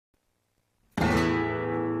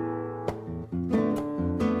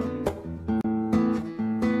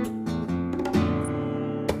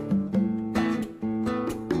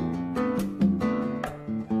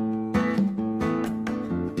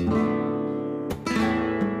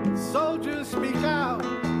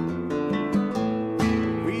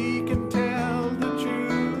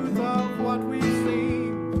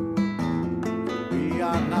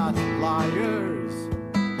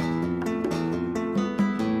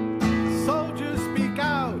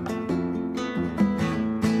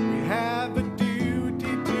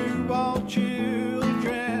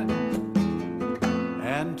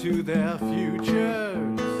to their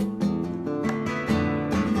futures.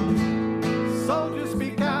 Soldiers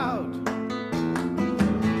speak out.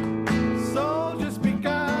 Soldiers speak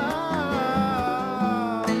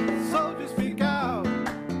out. Soldiers speak out. Soldiers speak out.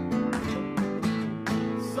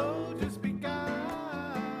 Soldiers speak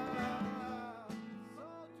out.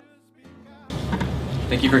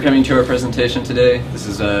 Thank you for coming to our presentation today. This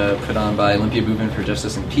is put on by Olympia Movement for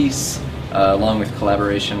Justice and Peace, along with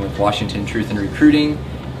collaboration with Washington Truth and Recruiting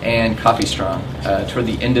and Coffee Strong. Toward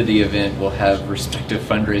the end of the event, we'll have respective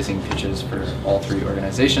fundraising pitches for all three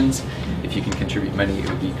organizations. If you can contribute money, it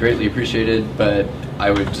would be greatly appreciated, but I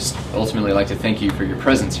would just ultimately like to thank you for your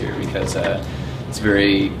presence here, because it's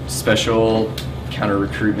very special.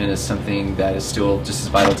 Counter-recruitment is something that is still just as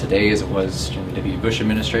vital today as it was during the W. Bush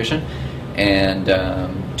administration. And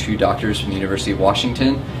two doctors from the University of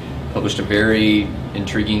Washington published a very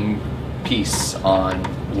intriguing piece on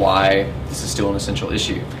why this is still an essential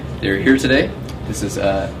issue. They're here today. This is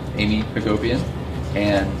Amy Hagapian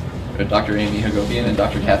and Dr. Amy Hagapian and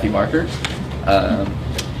Dr. Kathy Marker.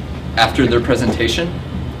 After their presentation,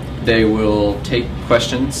 they will take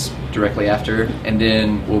questions directly after, and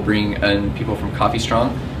then we'll bring in people from Coffee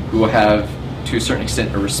Strong who will have, to a certain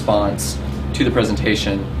extent, a response to the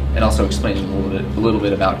presentation and also explaining a little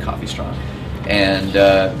bit about Coffee Strong. And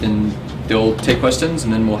then they'll take questions,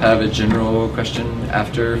 and then we'll have a general question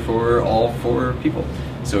after for all four people.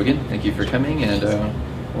 So again, thank you for coming, and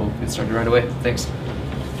we'll get started right away. Thanks.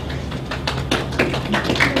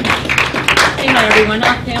 Hey, hi everyone.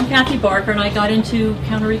 I'm Kathy Barker, and I got into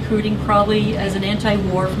counter-recruiting probably as an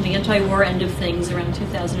anti-war, from the anti-war end of things around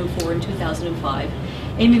 2004 and 2005.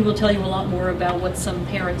 Amy will tell you a lot more about what some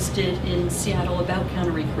parents did in Seattle about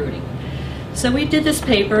counter-recruiting. So we did this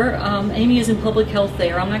paper. Amy is in public health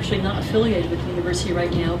there. I'm actually not affiliated with the university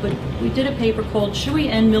right now, but we did a paper called "Should We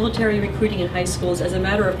End Military Recruiting in High Schools as a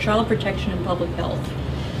Matter of Child Protection and Public Health?"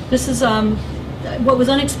 This is what was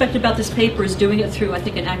unexpected about this paper is doing it through, I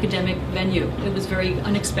think, an academic venue. It was very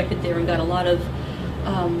unexpected there and got a lot of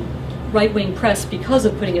right-wing press because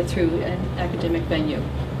of putting it through an academic venue.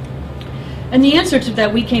 And the answer to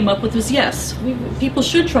that we came up with was yes, people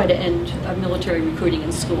should try to end military recruiting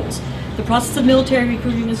in schools. The process of military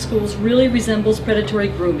recruiting in schools really resembles predatory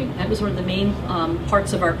grooming. That was one of the main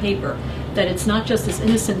parts of our paper, that it's not just this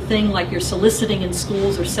innocent thing like you're soliciting in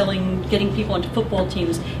schools or getting people into football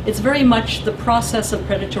teams. It's very much the process of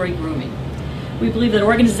predatory grooming. We believe that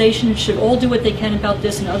organizations should all do what they can about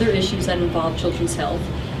this and other issues that involve children's health,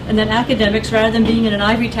 and that academics, rather than being in an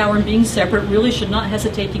ivory tower and being separate, really should not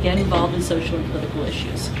hesitate to get involved in social and political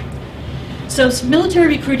issues. So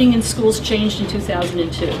military recruiting in schools changed in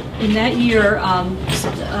 2002. In that year,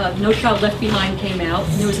 No Child Left Behind came out,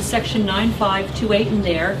 and there was a section 9528 in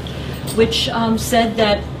there, which said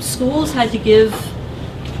that schools had to give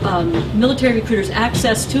military recruiters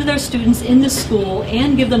access to their students in the school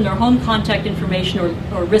and give them their home contact information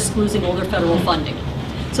or risk losing all their federal funding.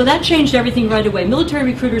 So that changed everything right away. Military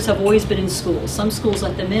recruiters have always been in schools. Some schools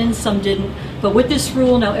let them in, some didn't. But with this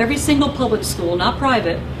rule, now every single public school, not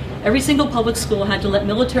private, every single public school had to let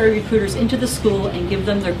military recruiters into the school and give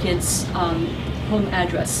them their kids' home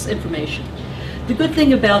address information. The good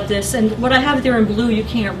thing about this, and what I have there in blue you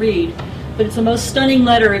can't read, but it's the most stunning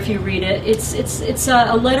letter if you read it. It's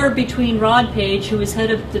a letter between Rod Page, who is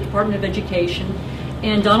head of the Department of Education,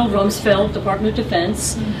 and Donald Rumsfeld, Department of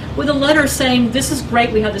Defense, with a letter saying, this is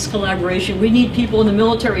great, we have this collaboration, we need people in the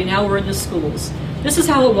military, now we're in the schools. This is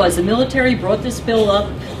how it was. The military brought this bill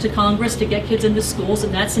up to Congress to get kids into schools,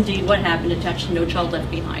 and that's indeed what happened, attached to No Child Left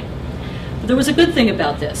Behind. But there was a good thing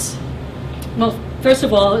about this. Well, first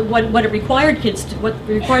of all, what it required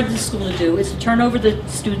the school to do is to turn over the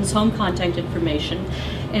students' home contact information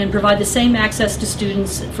and provide the same access to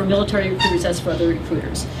students for military recruiters as for other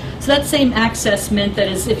recruiters. So that same access meant that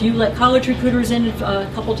if you let college recruiters in a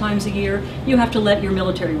couple times a year, you have to let your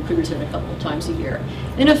military recruiters in a couple times a year.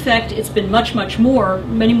 In effect, it's been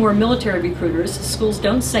many more military recruiters. Schools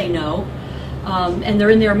don't say no, and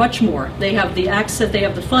they're in there much more. They have the access, they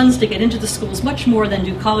have the funds to get into the schools much more than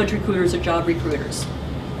do college recruiters or job recruiters.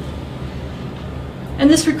 And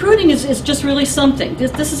this recruiting is just really something.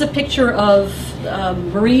 This is a picture of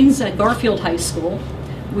Marines at Garfield High School.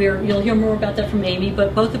 You'll hear more about that from Amy,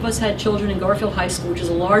 but both of us had children in Garfield High School, which is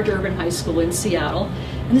a large urban high school in Seattle.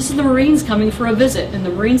 And this is the Marines coming for a visit. And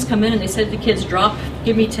the Marines come in and they said to the kids,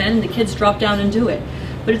 give me 10, and the kids drop down and do it.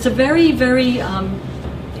 But it's a very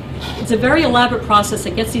elaborate process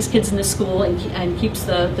that gets these kids in the school and keeps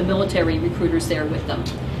the military recruiters there with them.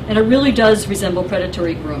 And it really does resemble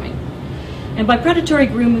predatory grooming. And by predatory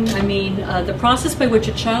grooming, I mean the process by which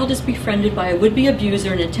a child is befriended by a would-be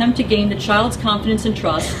abuser in an attempt to gain the child's confidence and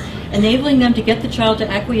trust, enabling them to get the child to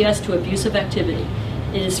acquiesce to abusive activity.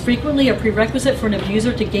 It is frequently a prerequisite for an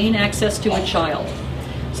abuser to gain access to a child.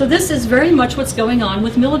 So this is very much what's going on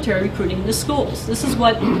with military recruiting in the schools. This is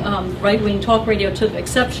what right-wing talk radio took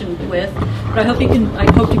exception with, but I hope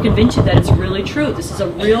to convince you that it's really true. This is a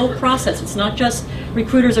real process. It's not just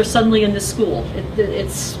recruiters are suddenly in the school.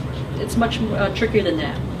 It's much trickier than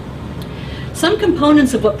that. Some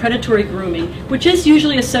components of what predatory grooming, which is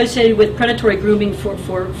usually associated with predatory grooming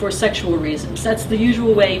for sexual reasons. That's the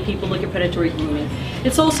usual way people look at predatory grooming.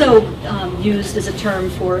 It's also used as a term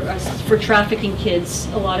for trafficking kids,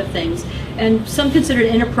 a lot of things. And some consider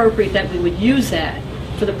it inappropriate that we would use that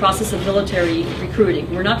for the process of military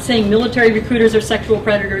recruiting. We're not saying military recruiters are sexual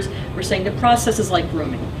predators. We're saying the process is like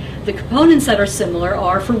grooming. The components that are similar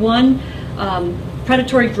are, for one,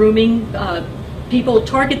 predatory grooming. People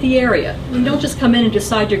target the area. You don't just come in and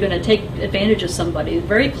decide you're going to take advantage of somebody. They're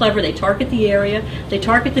very clever. They target the area. They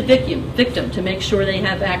target the victim to make sure they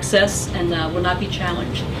have access and will not be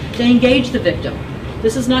challenged. They engage the victim.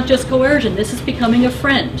 This is not just coercion. This is becoming a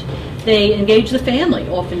friend. They engage the family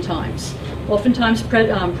oftentimes. Oftentimes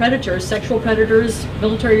predators, sexual predators,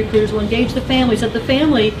 military recruiters will engage the family so that the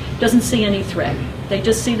family doesn't see any threat. They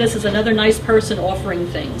just see this as another nice person offering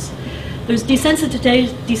things. There's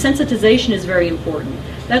desensitization is very important.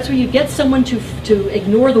 That's where you get someone to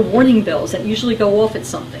ignore the warning bells that usually go off at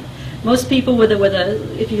something. Most people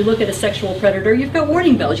if you look at a sexual predator, you've got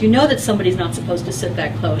warning bells. You know that somebody's not supposed to sit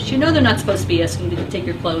that close. You know they're not supposed to be asking you to take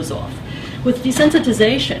your clothes off. With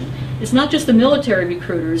desensitization, it's not just the military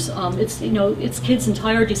recruiters. It's kids'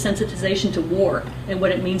 entire desensitization to war and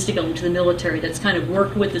what it means to go into the military that's kind of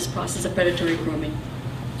worked with this process of predatory grooming.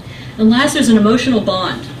 And last, there's an emotional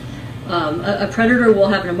bond. A predator will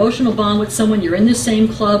have an emotional bond with someone. You're in the same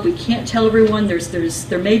club. We can't tell everyone.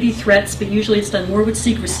 There may be threats, but usually it's done more with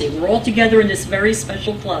secrecy. We're all together in this very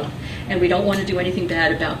special club, and we don't want to do anything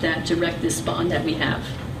bad about that to wreck this bond that we have.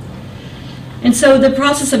 And so the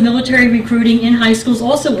process of military recruiting in high schools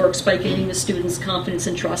also works by gaining the students' confidence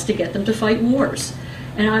and trust to get them to fight wars.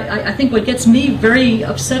 And I think what gets me very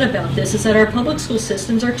upset about this is that our public school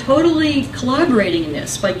systems are totally collaborating in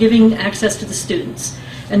this by giving access to the students.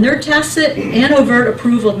 And their tacit and overt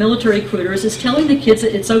approval of military recruiters is telling the kids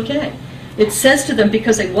that it's okay. It says to them,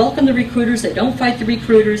 because they welcome the recruiters, they don't fight the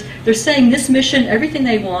recruiters, they're saying this mission, everything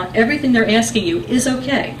they want, everything they're asking you is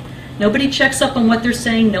okay. Nobody checks up on what they're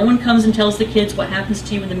saying. No one comes and tells the kids what happens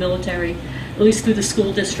to you in the military, at least through the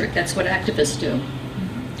school district. That's what activists do.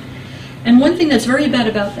 And one thing that's very bad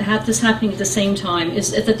about this happening at the same time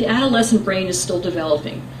is that the adolescent brain is still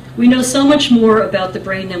developing. We know so much more about the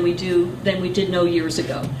brain than we did know years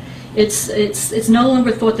ago. It's no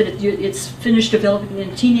longer thought that it's finished developing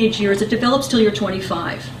in teenage years. It develops till you're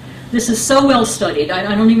 25. This is so well studied.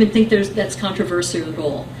 I don't even think that's controversial at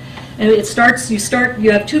all. And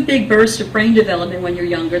you have two big bursts of brain development when you're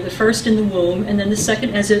younger. The first in the womb, and then the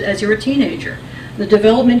second as you're a teenager. The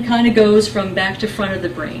development kind of goes from back to front of the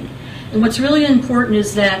brain. And what's really important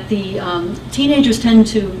is that the teenagers tend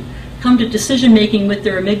to come to decision-making with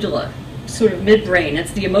their amygdala, sort of midbrain.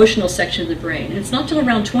 That's the emotional section of the brain. And it's not till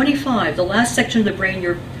around 25, the last section of the brain,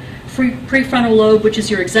 your prefrontal lobe, which is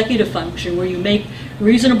your executive function, where you make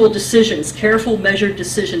reasonable decisions, careful, measured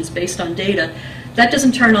decisions based on data. That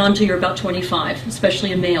doesn't turn on until you're about 25,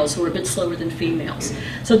 especially in males who are a bit slower than females.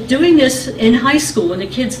 So doing this in high school, when the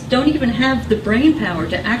kids don't even have the brain power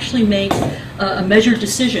to actually make a measured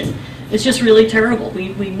decision, it's just really terrible.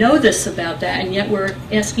 We know this about that, and yet we're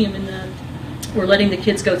asking them we're letting the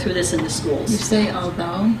kids go through this in the schools. You say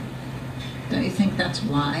although. Don't you think that's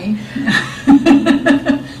why?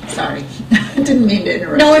 Sorry, didn't mean to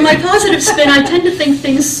interrupt. No, in my positive spin, I tend to think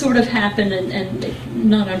things sort of happen and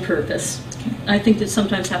not on purpose. I think that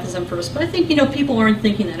sometimes happens on purpose, but I think people aren't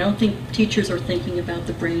thinking that. I don't think teachers are thinking about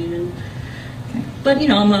the brain, but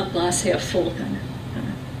I'm a glass half full kind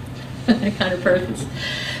of person.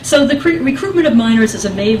 So the recruitment of minors is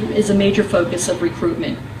a major focus of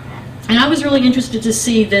recruitment. And I was really interested to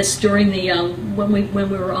see this during the when we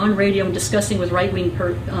were on radio and discussing with right-wing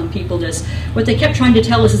people this. What they kept trying to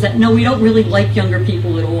tell us is that no, we don't really like younger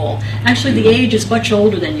people at all. Actually, the age is much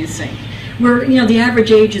older than you think. The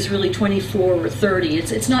average age is really 24 or 30.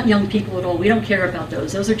 It's not young people at all. We don't care about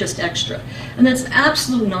those. Those are just extra. And that's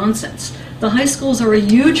absolute nonsense. The high schools are a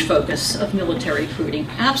huge focus of military recruiting,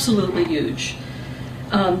 absolutely huge.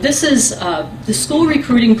 This is the school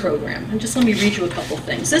recruiting program. And just let me read you a couple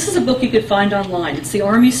things. This is a book you could find online. It's the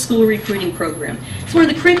Army School Recruiting Program. It's one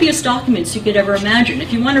of the creepiest documents you could ever imagine.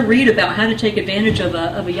 If you want to read about how to take advantage of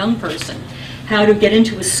a young person, how to get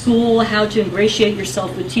into a school, how to ingratiate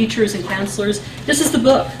yourself with teachers and counselors, this is the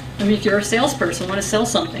book. I mean, if you're a salesperson, want to sell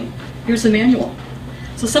something, here's the manual.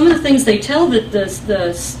 So some of the things they tell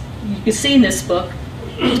that you can see in this book.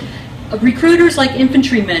 Recruiters, like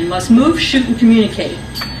infantrymen, must move, shoot, and communicate.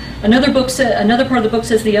 Another part of the book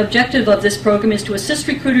says the objective of this program is to assist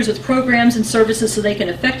recruiters with programs and services so they can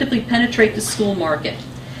effectively penetrate the school market.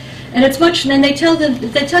 And it's much. And they tell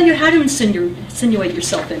you how to insinuate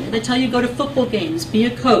yourself in. They tell you go to football games, be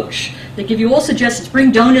a coach. They give you all suggestions.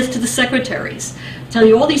 Bring donuts to the secretaries. Tell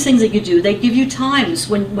you all these things that you do. They give you times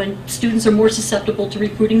when students are more susceptible to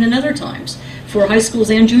recruiting than other times. For high schools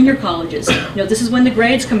and junior colleges, this is when the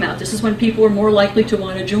grades come out. This is when people are more likely to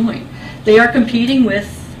want to join. They are competing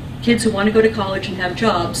with kids who want to go to college and have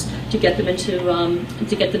jobs to get them into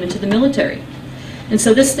the military. And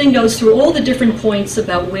so this thing goes through all the different points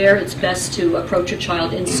about where it's best to approach a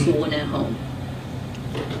child in school and at home.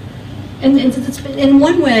 And it's been, in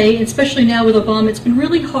one way, especially now with Obama, it's been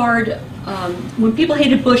really hard. When people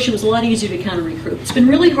hated Bush, it was a lot easier to counter-recruit. It's been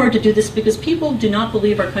really hard to do this because people do not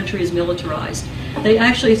believe our country is militarized. They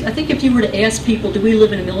actually, I think if you were to ask people, do we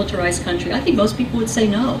live in a militarized country, I think most people would say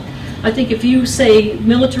no. I think if you say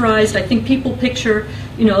militarized, I think people picture,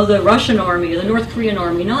 the Russian army or the North Korean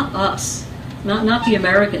army, not us, not the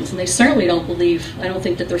Americans, and they certainly don't believe, I don't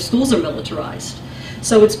think that their schools are militarized.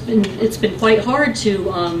 So it's been quite hard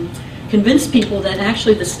to convince people that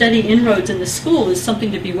actually the steady inroads in the school is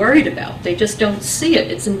something to be worried about. They just don't see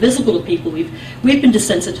it. It's invisible to people. We've been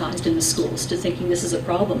desensitized in the schools to thinking this is a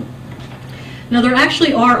problem. Now, there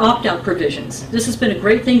actually are opt-out provisions. This has been a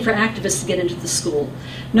great thing for activists to get into the school.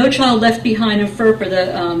 No Child Left Behind and FERPA,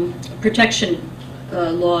 the protection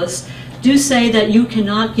laws, do say that you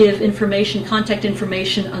cannot give information, contact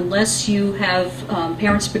information, unless you have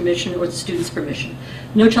parents' permission or the student's permission.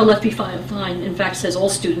 No Child Left Behind, in fact, says all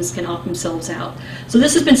students can opt themselves out. So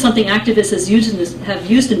this has been something activists have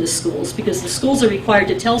used in the schools, because the schools are required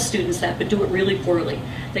to tell students that, but do it really poorly.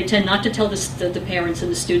 They tend not to tell the parents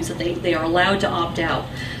and the students that they are allowed to opt out.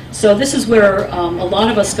 So this is where a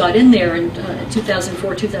lot of us got in there in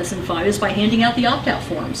 2004, 2005, is by handing out the opt-out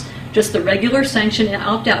forms. Just the regular sanctioned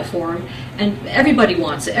opt-out form, and everybody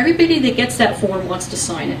wants it. Everybody that gets that form wants to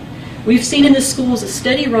sign it. We've seen in the schools a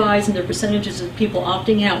steady rise in the percentages of people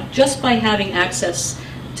opting out just by having access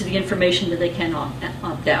to the information that they can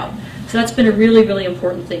opt out. So that's been a really, really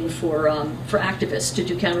important thing for activists to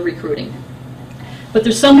do counter-recruiting. But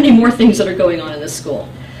there's so many more things that are going on in this school.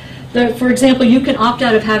 For example, you can opt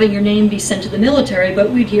out of having your name be sent to the military, but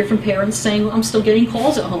we'd hear from parents saying, well, I'm still getting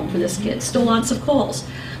calls at home for this kid, still lots of calls.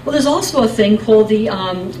 Well, there's also a thing called the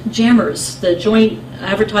JAMRS, the Joint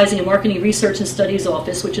Advertising and Marketing Research and Studies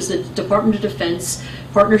Office, which is the Department of Defense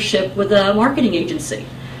partnership with a marketing agency.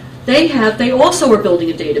 They also are building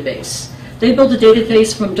a database. They build a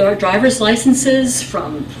database from driver's licenses,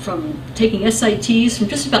 from taking SITs, from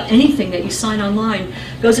just about anything that you sign online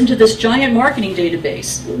goes into this giant marketing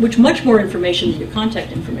database, which much more information than your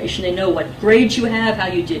contact information. They know what grades you have, how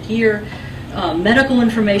you did here, medical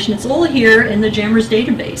information. It's all here in the JAMRS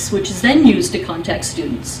database, which is then used to contact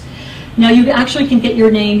students. Now you actually can get your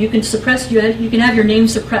name, you can have your name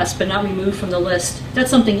suppressed but not removed from the list. That's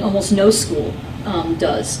something almost no school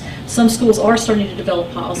does. Some schools are starting to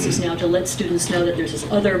develop policies now to let students know that there's this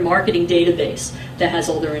other marketing database that has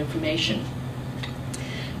all their information.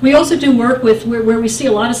 We also do work with, where we see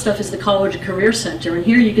a lot of stuff is the College and Career Center, and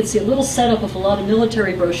here you can see a little setup of a lot of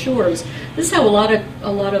military brochures. This is how a lot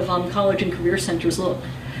of college and career centers look.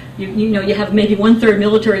 You have maybe 1/3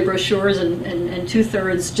 military brochures and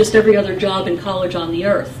 2/3 just every other job in college on the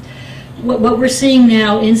earth. What we're seeing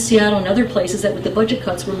now in Seattle and other places, that with the budget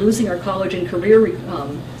cuts, we're losing our college and career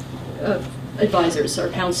advisors, our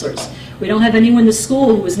counselors. We don't have anyone in the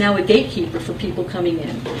school who is now a gatekeeper for people coming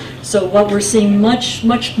in. So what we're seeing much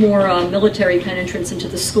more military penetrance into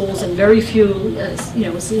the schools, and very few, as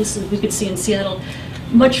we could see in Seattle,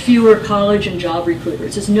 much fewer college and job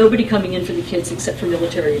recruiters. There's nobody coming in for the kids except for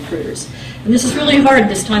military recruiters. And this is really hard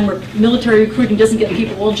this time where military recruiting doesn't get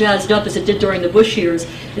people all jazzed up as it did during the Bush years.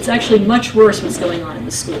 It's actually much worse what's going on in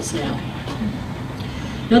the schools now.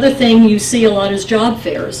 Another thing you see a lot is job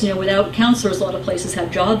fairs. Without counselors, a lot of places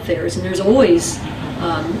have job fairs, and there's always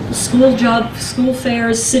school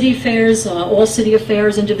fairs, city fairs, all city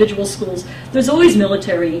affairs, individual schools. There's always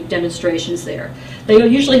military demonstrations there. They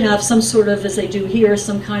usually have some sort of, as they do here,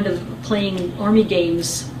 some kind of playing army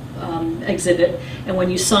games exhibit, and when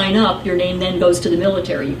you sign up, your name then goes to the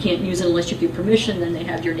military. You can't use it unless you give permission, then they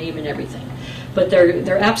have your name and everything. But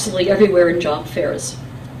they're absolutely everywhere in job fairs.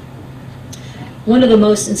 One of the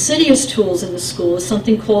most insidious tools in the school is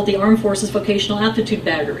something called the Armed Forces Vocational Aptitude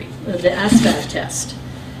Battery, the ASVAB test.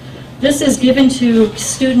 This is given to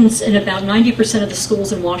students in about 90% of the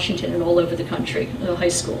schools in Washington and all over the country, high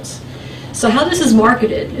schools. So how this is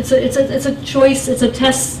marketed, it's a choice, it's a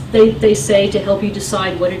test, they say, to help you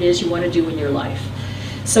decide what it is you want to do in your life.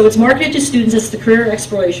 So it's marketed to students as the Career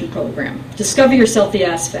Exploration Program. Discover Yourself, the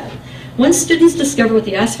ASVAB. Once students discover what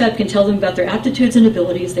the ASVAB can tell them about their aptitudes and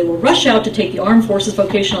abilities, they will rush out to take the Armed Forces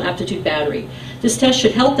Vocational Aptitude Battery. This test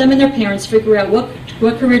should help them and their parents figure out what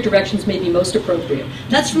career directions may be most appropriate.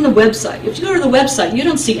 That's from the website. If you go to the website, you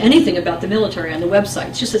don't see anything about the military on the website.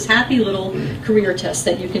 It's just this happy little career test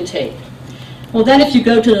that you can take. Well, then if you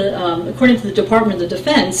go to, the, according to the Department of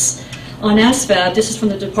Defense, on ASVAB, this is from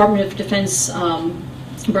the Department of Defense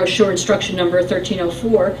brochure instruction number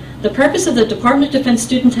 1304, the purpose of the Department of Defense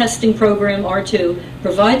student testing program are to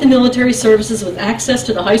provide the military services with access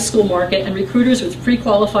to the high school market and recruiters with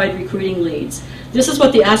pre-qualified recruiting leads. This is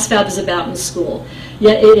what the ASVAB is about in school.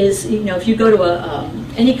 Yet it is, you know, if you go to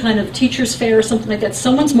any kind of teacher's fair or something like that,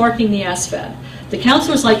 someone's marking the ASVAB. The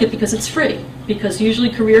counselors like it because it's free, because usually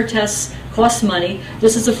career tests cost money.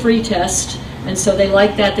 This is a free test, and so they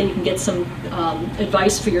like that you can get some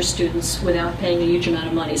advice for your students without paying a huge amount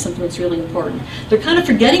of money, something that's really important. They're kind of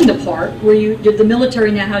forgetting the part where the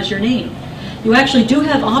military now has your name. You actually do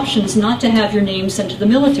have options not to have your name sent to the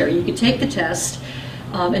military. You could take the test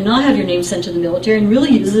and not have your name sent to the military and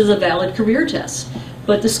really use it as a valid career test.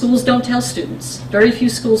 But the schools don't tell students. Very few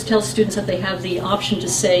schools tell students that they have the option to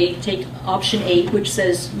say, take option 8, which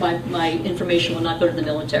says my information will not go to the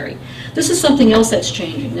military. This is something else that's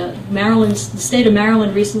changing. Now, the state of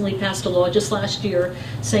Maryland recently passed a law just last year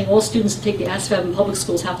saying all students that take the ASVAB in public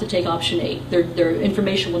schools have to take option 8. Their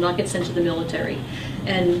information will not get sent to the military.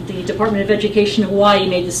 And the Department of Education in Hawaii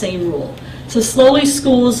made the same rule. So slowly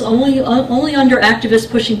schools, only under activists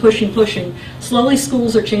pushing, slowly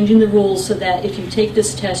schools are changing the rules so that if you take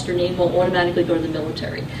this test, your name will automatically go to the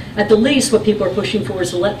military. At the least, what people are pushing for is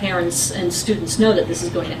to let parents and students know that this is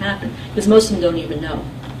going to happen, because most of them don't even know.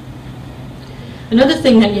 Another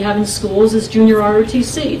thing that you have in schools is junior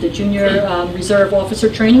ROTC, the Junior Reserve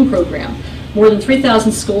Officer Training Program. More than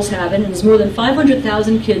 3,000 schools have it, and there's more than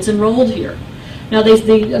 500,000 kids enrolled here. Now,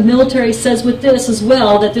 the military says with this as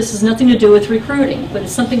well that this has nothing to do with recruiting, but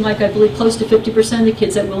it's something like, I believe, close to 50% of the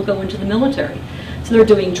kids that will go into the military. So they're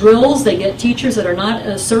doing drills, they get teachers that are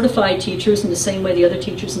not certified teachers in the same way the other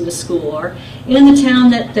teachers in the school are, and the town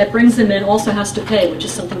that brings them in also has to pay, which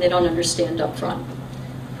is something they don't understand up front.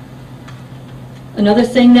 Another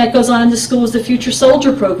thing that goes on in the school is the Future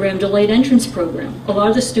Soldier Program, Delayed Entrance Program. A lot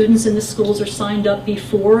of the students in the schools are signed up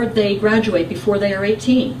before they graduate, before they are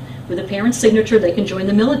 18. With a parent's signature, they can join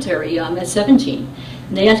the military at 17.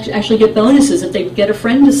 And they actually get bonuses if they get a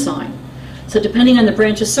friend to sign. So depending on the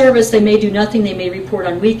branch of service, they may do nothing, they may report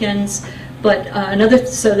on weekends. But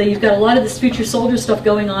so that you've got a lot of this future soldier stuff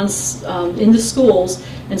going on in the schools,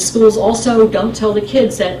 and schools also don't tell the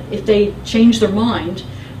kids that if they change their mind,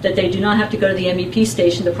 that they do not have to go to the MEP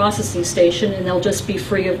station, the processing station, and they'll just be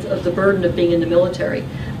free of the burden of being in the military.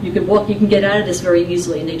 You can get out of this very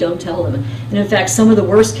easily, and they don't tell them. And in fact, some of the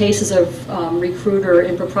worst cases of recruiter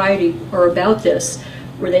impropriety are about this,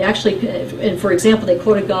 where they actually, and for example, they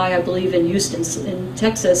caught a guy, I believe in Houston, in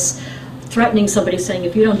Texas, threatening somebody, saying,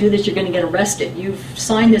 if you don't do this, you're going to get arrested. You've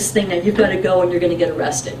signed this thing that you've got to go and you're going to get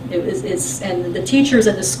arrested. And the teachers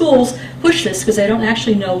and the schools push this because they don't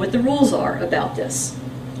actually know what the rules are about this.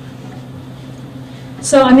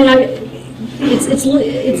 So, I mean,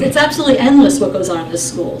 it's absolutely endless what goes on in the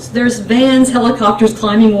schools. There's vans, helicopters,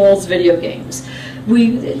 climbing walls, video games.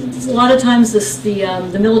 A lot of times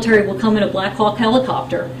the military will come in a Black Hawk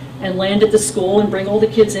helicopter and land at the school and bring all the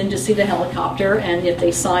kids in to see the helicopter, and if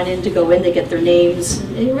they sign in to go in, they get their names.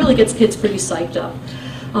 It really gets kids pretty psyched up.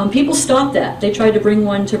 People stopped that. They tried to bring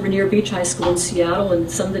one to Rainier Beach High School in Seattle, and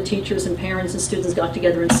some of the teachers and parents and students got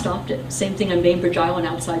together and stopped it. Same thing on Bainbridge Island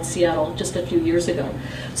outside Seattle just a few years ago.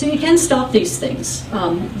 So you can stop these things.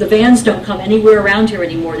 The vans don't come anywhere around here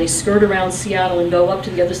anymore. They skirt around Seattle and go up to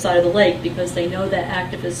the other side of the lake because they know that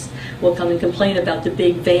activists will come and complain about the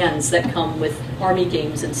big vans that come with Army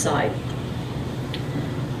games inside.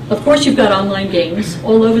 Of course, you've got online games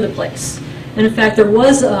all over the place. And in fact, there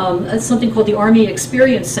was something called the Army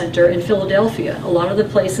Experience Center in Philadelphia. A lot of the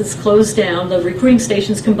places closed down. The recruiting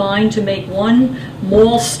stations combined to make one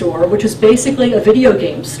mall store, which was basically a video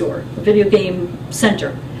game store, a video game center.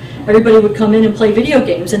 Everybody would come in and play video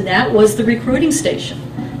games, and that was the recruiting station.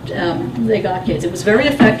 they got kids. It was very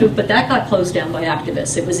effective, but that got closed down by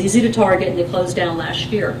activists. It was easy to target, and they closed down last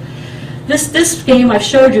year. This game I've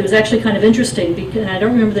showed you is actually kind of interesting, because, and I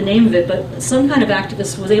don't remember the name of it, but some kind of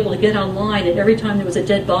activist was able to get online, and every time there was a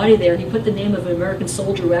dead body there, he put the name of an American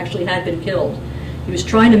soldier who actually had been killed. He was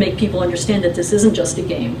trying to make people understand that this isn't just a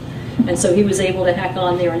game. And so he was able to hack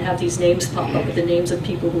on there and have these names pop up with the names of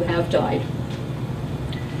people who have died.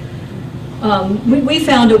 We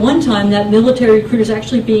found at one time that military recruiters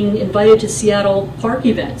actually being invited to Seattle park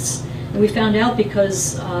events. And we found out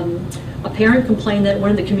because a parent complained that one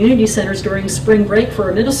of the community centers during spring break for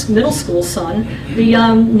a middle school son, the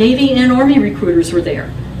Navy and Army recruiters were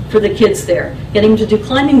there for the kids there, getting to do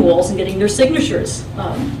climbing walls and getting their signatures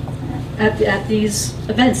at these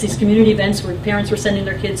events, these community events where parents were sending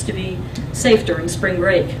their kids to be safe during spring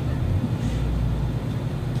break.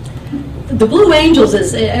 The Blue Angels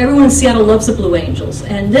is, everyone in Seattle loves the Blue Angels,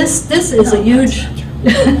 and this is a huge,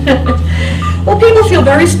 well, people feel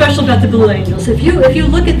very special about the Blue Angels. If you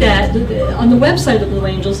look at that, on the website of the Blue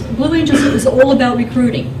Angels is all about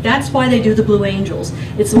recruiting. That's why they do the Blue Angels.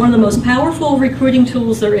 It's one of the most powerful recruiting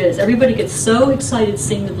tools there is. Everybody gets so excited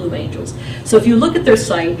seeing the Blue Angels. So if you look at their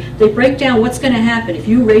site, they break down what's going to happen. If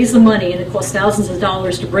you raise the money and it costs thousands of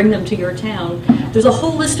dollars to bring them to your town, there's a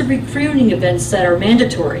whole list of recruiting events that are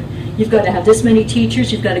mandatory. You've got to have this many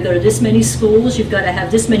teachers, you've got to go to this many schools, you've got to have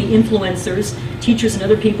this many influencers, teachers and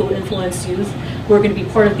other people who influence youth, who are going to be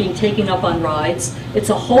part of being taken up on rides. It's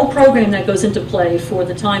a whole program that goes into play for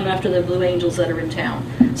the time after the Blue Angels that are in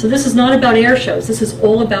town. So this is not about air shows, this is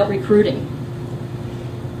all about recruiting.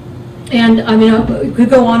 And I mean, it could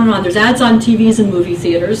go on and on. There's ads on TVs and movie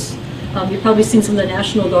theaters. You've probably seen some of the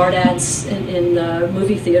National Guard ads in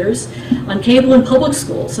movie theaters. On cable and public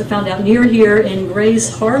schools, I found out near here in Grays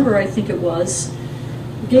Harbor, I think it was,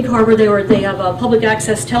 Gig Harbor, they have a public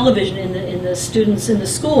access television in the students in the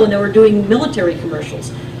school, and they were doing military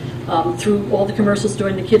commercials through all the commercials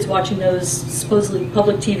during the kids watching those supposedly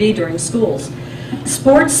public TV during schools.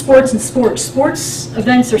 Sports, sports, and sports. Sports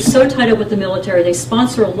events are so tied up with the military. They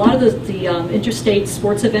sponsor a lot of the interstate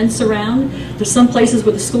sports events around. There's some places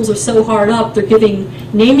where the schools are so hard up, they're giving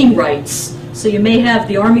naming rights. So you may have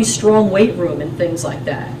the Army Strong Weight Room and things like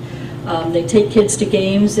that. They take kids to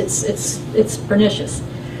games. It's pernicious.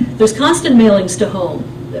 There's constant mailings to home.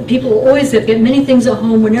 People always get many things at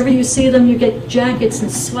home. Whenever you see them, you get jackets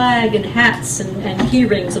and swag and hats and key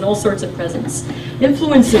rings and all sorts of presents.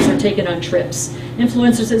 Influencers are taken on trips.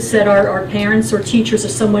 Influencers, as I said, are parents or teachers or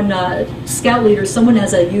someone, scout leaders, someone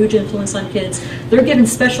has a huge influence on kids. They're given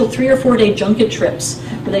special 3 or 4 day junket trips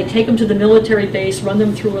where they take them to the military base, run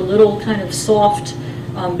them through a little kind of soft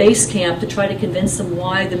base camp to try to convince them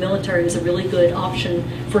why the military is a really good option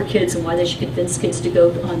for kids and why they should convince kids to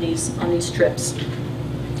go on these trips.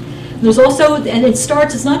 There's also, and it's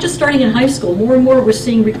not just starting in high school, more and more we're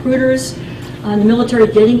seeing recruiters in the military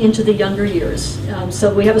getting into the younger years.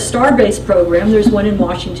 So we have a star-based program, there's one in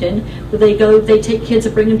Washington, where they take kids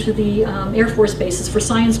and bring them to the Air Force bases for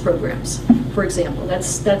science programs, for example.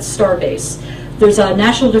 That's star-based. There's a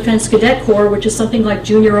National Defense Cadet Corps, which is something like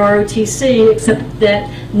junior ROTC, except that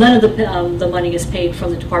none of the money is paid from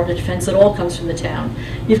the Department of Defense. It all comes from the town.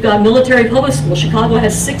 You've got military public schools. Chicago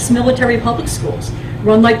has 6 military public schools,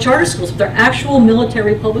 run like charter schools, but they're actual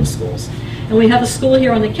military public schools. And we have a school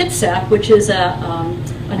here on the Kitsap, which is a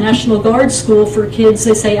National Guard school for kids,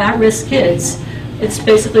 they say at-risk kids. It's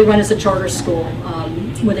basically run as a charter school,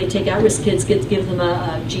 where they take at-risk kids, give them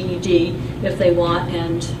a GED if they want,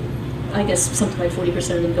 and I guess something like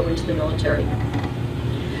 40% of them go into the military.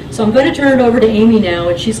 So I'm going to turn it over to Amy now,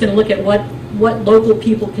 and she's going to look at what local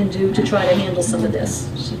people can do to try to handle some of this.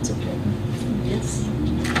 Yes.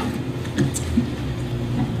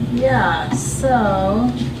 Yeah,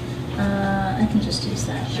 so I can just use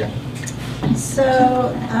that. Sure.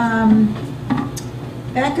 So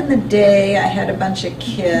back in the day, I had a bunch of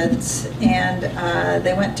kids, and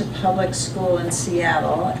they went to public school in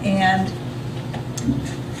Seattle, and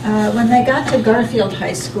when they got to Garfield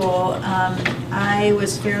High School, I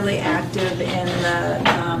was fairly active in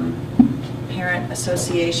the parent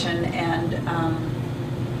association, and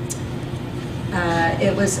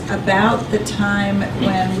it was about the time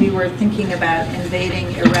when we were thinking about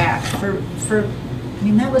invading Iraq. I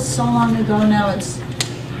mean, that was so long ago now, it's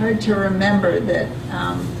hard to remember that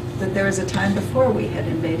there was a time before we had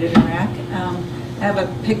invaded Iraq. I have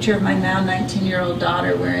a picture of my now 19-year-old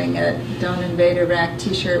daughter wearing a Don't Invade Iraq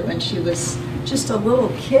t-shirt when she was just a little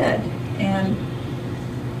kid, and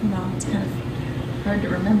it's kind of hard to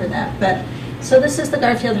remember that. But so this is the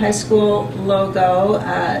Garfield High School logo.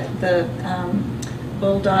 The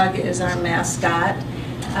bulldog is our mascot.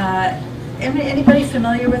 Anybody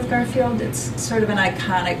familiar with Garfield? It's sort of an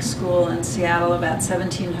iconic school in Seattle, about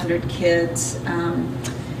 1,700 kids,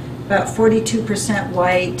 about 42%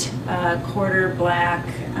 white, quarter black,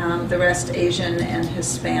 the rest Asian and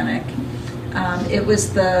Hispanic. It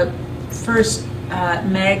was the first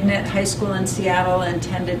magnet high school in Seattle,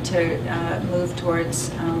 intended to move towards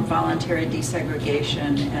voluntary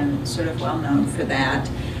desegregation, and sort of well known for that.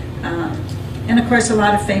 And of course, a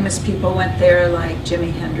lot of famous people went there, like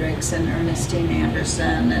Jimi Hendrix and Ernestine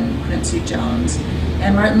Anderson and Quincy Jones.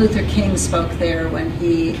 And Martin Luther King spoke there when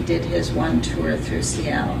he did his one tour through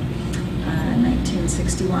Seattle in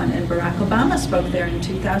 1961. And Barack Obama spoke there in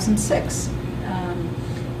 2006.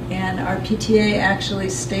 And our PTA actually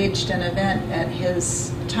staged an event at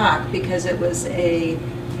his talk because it was a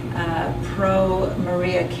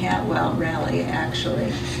pro-Maria Cantwell rally,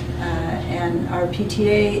 actually. And our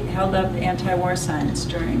PTA held up anti-war signs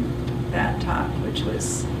during that talk, which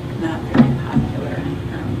was not very popular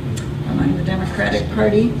among the Democratic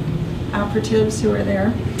Party operatives who were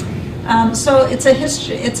there. So it's a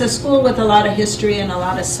history. It's a school with a lot of history and a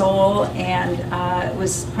lot of soul, and it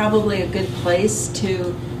was probably a good place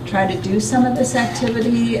to try to do some of this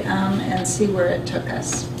activity and see where it took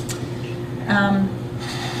us.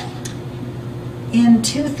 In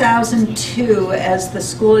 2002, as the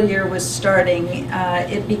school year was starting,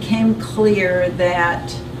 it became clear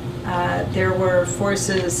that there were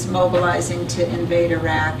forces mobilizing to invade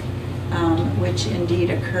Iraq, which indeed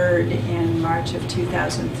occurred in March of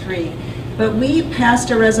 2003. But we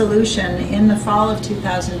passed a resolution in the fall of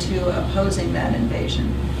 2002 opposing that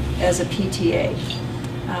invasion as a PTA.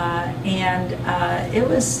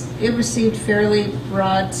 It received fairly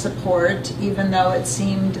broad support, even though it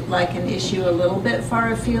seemed like an issue a little bit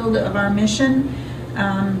far afield of our mission.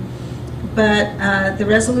 But the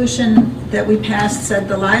resolution that we passed said,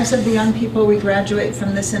 "The lives of the young people we graduate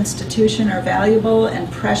from this institution are valuable and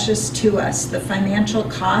precious to us. The financial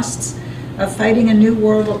costs of fighting a new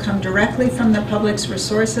war will come directly from the public's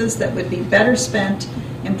resources that would be better spent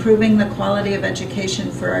improving the quality of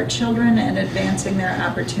education for our children and advancing their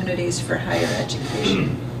opportunities for higher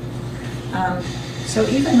education." So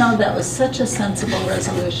even though that was such a sensible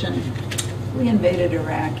resolution, we invaded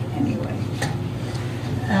Iraq anyway.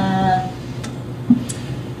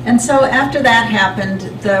 And so after that happened,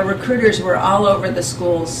 the recruiters were all over the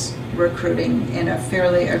schools recruiting in a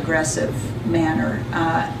fairly aggressive manner.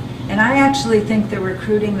 And I actually think the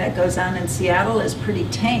recruiting that goes on in Seattle is pretty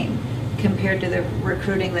tame compared to the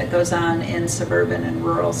recruiting that goes on in suburban and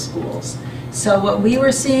rural schools. So what we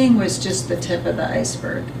were seeing was just the tip of the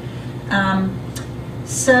iceberg.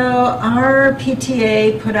 So our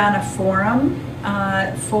PTA put on a forum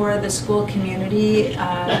for the school community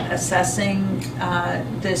assessing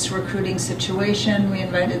this recruiting situation. We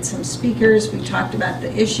invited some speakers, we talked about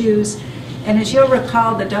the issues, and as you'll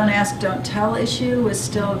recall, the don't ask, don't tell issue was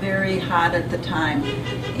still very hot at the time,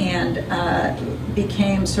 and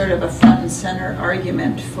became sort of a front and center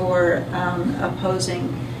argument for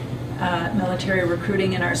opposing military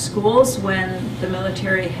recruiting in our schools when the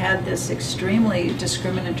military had this extremely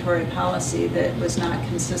discriminatory policy that was not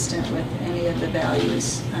consistent with any of the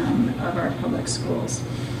values of our public schools.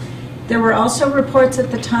 There were also reports at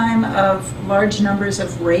the time of large numbers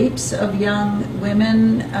of rapes of young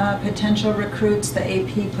women, potential recruits. The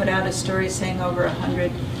AP put out a story saying over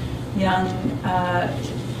 100 young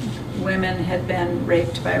women had been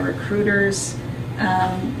raped by recruiters.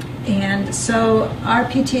 And so our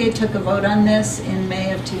PTA took a vote on this in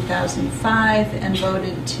May of 2005 and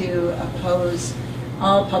voted to oppose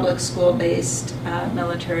all public school-based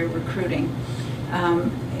military recruiting,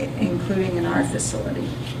 including in our facility.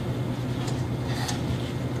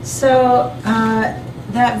 So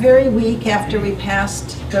that very week after we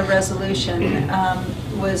passed the resolution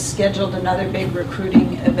was scheduled another big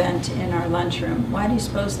recruiting event in our lunchroom. Why do you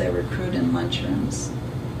suppose they recruit in lunchrooms?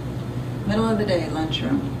 Middle of the day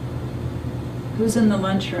lunchroom. Who's in the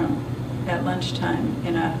lunchroom at lunchtime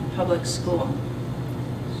in a public school?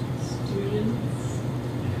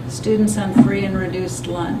 Students on free and reduced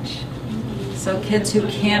lunch. So kids who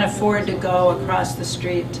can't afford to go across the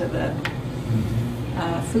street to the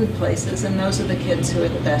food places, and those are the kids who are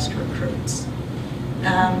the best recruits.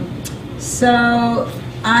 So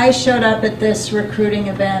I showed up at this recruiting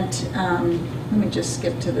event. Let me just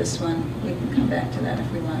skip to this one. We can come back to that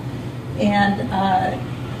if we want. And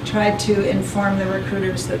tried to inform the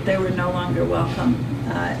recruiters that they were no longer welcome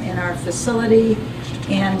in our facility.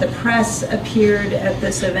 And the press appeared at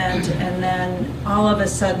this event, and then all of a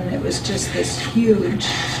sudden it was just this huge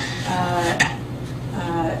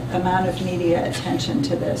amount of media attention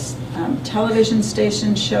to this. Television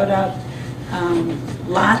stations showed up,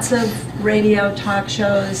 Lots of radio talk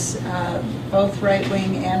shows, both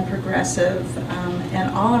right-wing and progressive,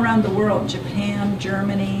 and all around the world, Japan,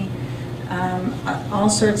 Germany, all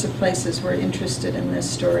sorts of places were interested in this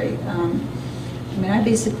story. I mean, I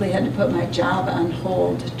basically had to put my job on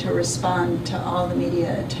hold to respond to all the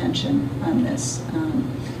media attention on this.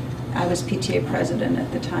 I was PTA president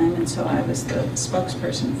at the time, and so I was the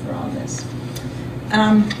spokesperson for all this.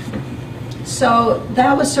 So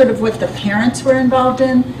that was sort of what the parents were involved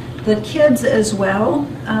in. The kids as well,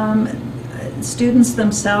 students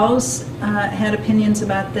themselves had opinions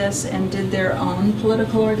about this and did their own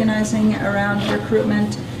political organizing around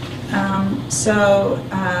recruitment.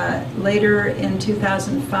 Later in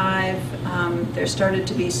 2005, there started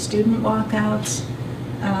to be student walkouts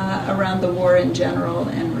around the war in general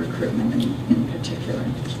and recruitment in particular.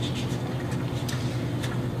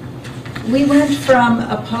 We went from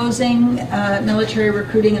opposing military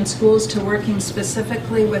recruiting in schools to working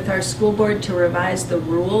specifically with our school board to revise the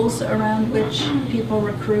rules around which people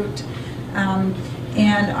recruit.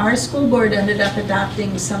 And our school board ended up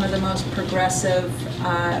adopting some of the most progressive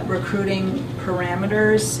recruiting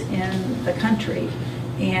parameters in the country.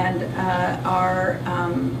 And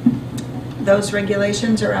those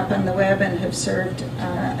regulations are up on the web and have served,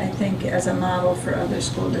 I think, as a model for other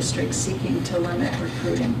school districts seeking to limit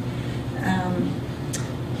recruiting.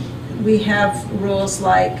 We have rules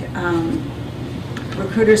like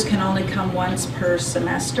recruiters can only come once per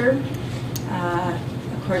semester.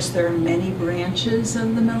 Of course, there are many branches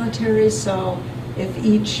of the military, so if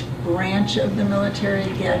each branch of the military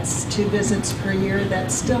gets 2 visits per year,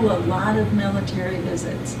 that's still a lot of military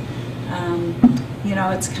visits. You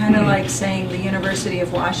know, it's kind of like saying the University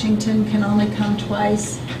of Washington can only come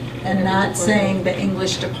twice, and not saying the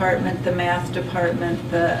English department, the math department,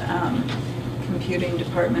 the computing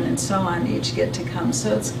department, and so on each get to come.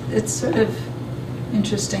 So it's sort of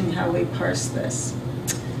interesting how we parse this.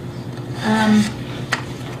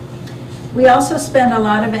 We also spend a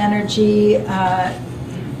lot of energy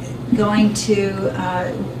going to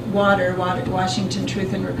Washington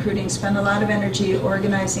Truth in Recruiting, spend a lot of energy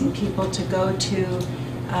organizing people to go to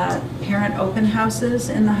parent open houses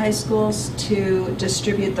in the high schools to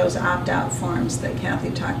distribute those opt-out forms that Kathy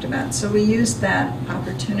talked about. So we used that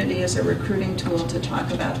opportunity as a recruiting tool to talk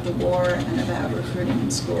about the war and about recruiting in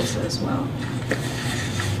schools as well.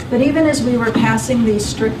 But even as we were passing these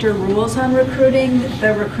stricter rules on recruiting,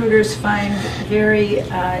 the recruiters find very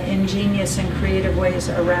ingenious and creative ways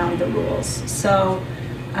around the rules. So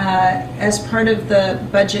as part of the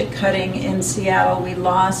budget cutting in Seattle, we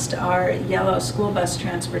lost our yellow school bus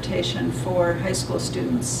transportation for high school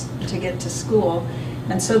students to get to school.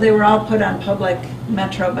 And so they were all put on public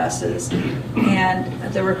metro buses.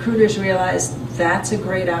 And the recruiters realized that's a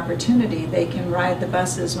great opportunity. They can ride the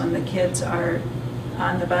buses when the kids are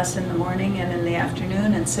on the bus in the morning and in the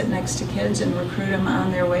afternoon and sit next to kids and recruit them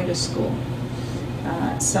on their way to school.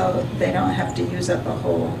 So they don't have to use up a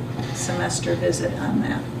whole semester visit on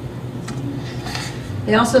that.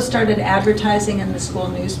 They also started advertising in the school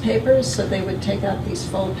newspapers, so they would take out these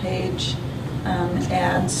full-page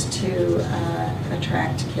ads to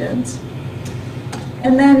attract kids.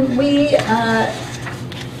 And then we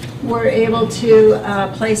were able to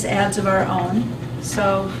place ads of our own.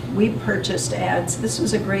 So we purchased ads. This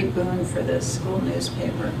was a great boon for the school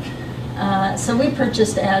newspaper. So we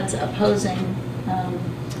purchased ads opposing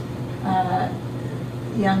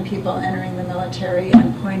young people entering the military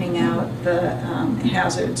and pointing out the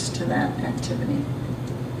hazards to that activity.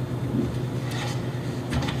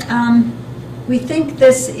 We think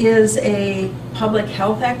this is a public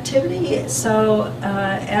health activity. So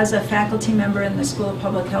as a faculty member in the School of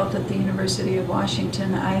Public Health at the University of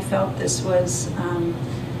Washington, I felt this was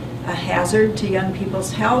a hazard to young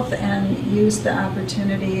people's health and used the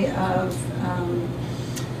opportunity of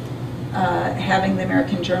having the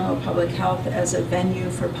American Journal of Public Health as a venue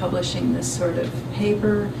for publishing this sort of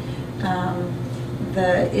paper.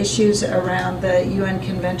 The issues around the UN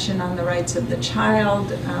Convention on the Rights of the Child,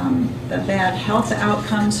 the bad health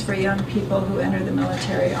outcomes for young people who enter the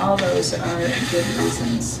military, all those are good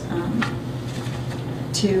reasons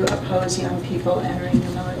to oppose young people entering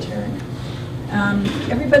the military.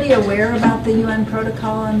 Everybody aware about the UN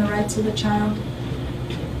Protocol on the Rights of the Child?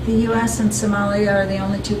 The US and Somalia are the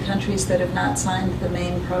only 2 countries that have not signed the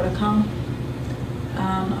main protocol.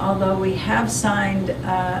 Although we have signed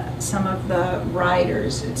some of the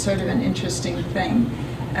riders. It's sort of an interesting thing.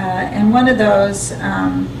 And one of those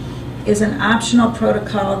is an optional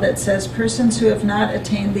protocol that says persons who have not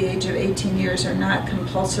attained the age of 18 years are not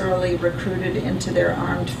compulsorily recruited into their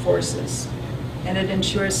armed forces. and it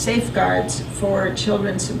ensures safeguards for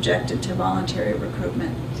children subjected to voluntary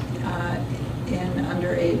recruitment in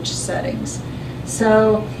underage settings.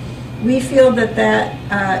 So we feel that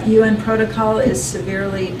that UN protocol is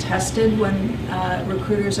severely tested when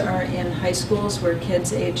recruiters are in high schools where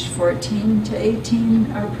kids aged 14 to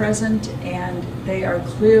 18 are present, and they are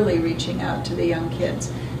clearly reaching out to the young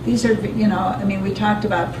kids. These are, you know, I mean, we talked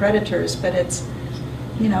about predators, but it's,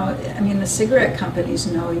 you know, I mean, the cigarette companies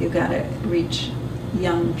know you got to reach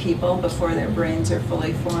young people before their brains are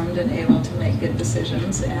fully formed and able to make good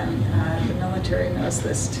decisions, and the military knows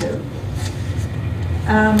this too.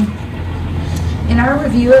 In our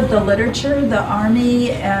review of the literature, the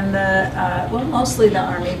Army and the, well, mostly the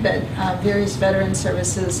Army, but various veteran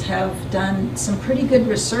services have done some pretty good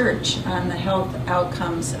research on the health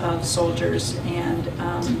outcomes of soldiers and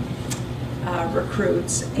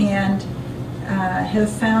recruits, and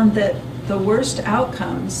have found that the worst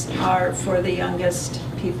outcomes are for the youngest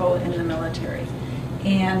people in the military.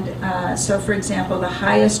 And so, for example, the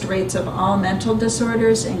highest rates of all mental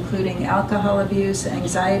disorders, including alcohol abuse,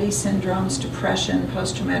 anxiety syndromes, depression,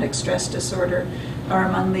 post-traumatic stress disorder, are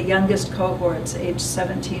among the youngest cohorts, aged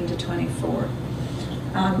 17 to 24.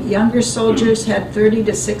 Younger soldiers had 30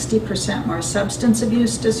 to 60% more substance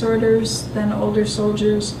abuse disorders than older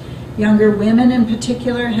soldiers. Younger women in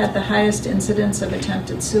particular had the highest incidence of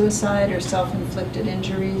attempted suicide or self-inflicted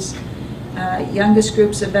injuries. Youngest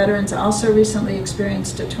groups of veterans also recently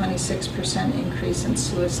experienced a 26% increase in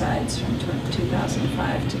suicides from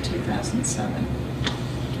 2005 to 2007.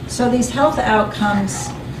 So these health outcomes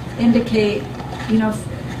indicate, you know,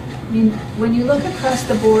 I mean, when you look across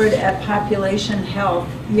the board at population health,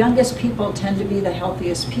 youngest people tend to be the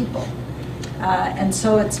healthiest people. And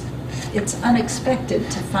so it's unexpected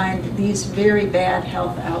to find these very bad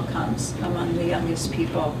health outcomes among the youngest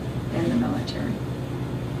people in the military.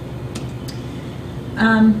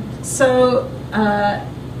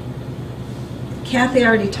 Kathy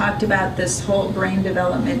already talked about this whole brain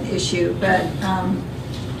development issue, but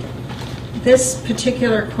this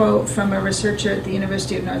particular quote from a researcher at the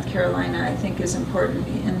University of North Carolina I think is important,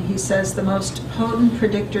 and he says the most potent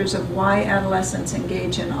predictors of why adolescents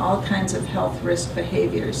engage in all kinds of health risk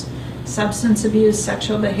behaviors, substance abuse,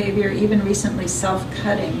 sexual behavior, even recently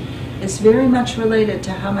self-cutting, is very much related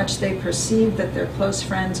to how much they perceive that their close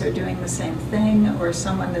friends are doing the same thing, or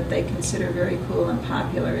someone that they consider very cool and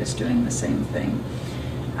popular is doing the same thing.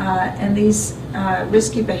 And these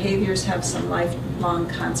risky behaviors have some lifelong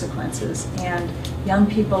consequences, and young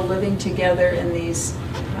people living together in these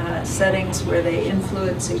settings where they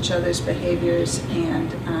influence each other's behaviors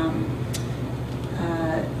and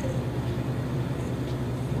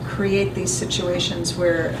create these situations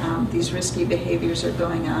where these risky behaviors are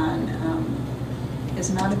going on is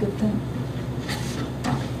not a good thing.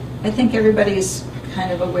 I think everybody's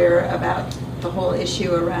kind of aware about the whole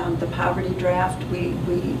issue around the poverty draft. I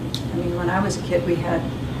mean, when I was a kid, we had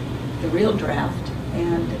the real draft,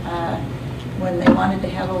 and when they wanted to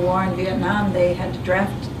have a war in Vietnam, they had to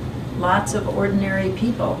draft lots of ordinary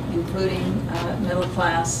people, including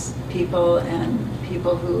middle-class people and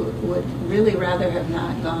people who would really rather have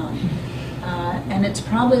not gone. And it's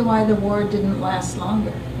probably why the war didn't last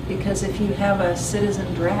longer, because if you have a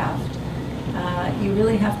citizen draft, you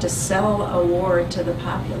really have to sell a war to the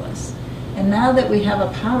populace. And now that we have a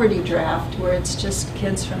poverty draft where it's just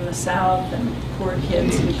kids from the South and poor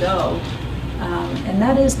kids who go, and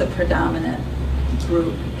that is the predominant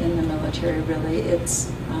group in the military, really. It's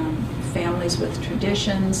families with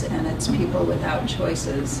traditions, and it's people without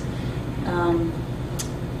choices.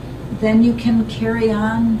 Then you can carry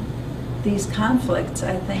on these conflicts,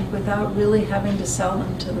 I think, without really having to sell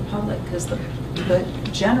them to the public, because the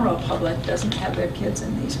general public doesn't have their kids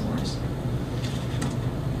in these wars.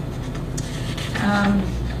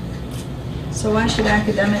 So why should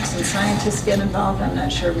academics and scientists get involved? I'm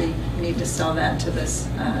not sure we need to sell that to this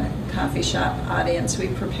coffee shop audience. We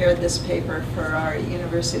prepared this paper for our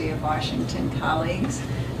University of Washington colleagues.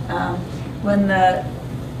 When the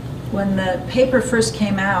paper first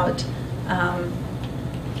came out,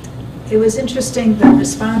 it was interesting the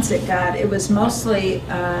response it got. It was mostly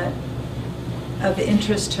of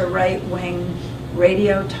interest to right-wing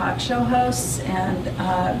radio talk show hosts, and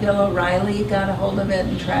Bill O'Reilly got a hold of it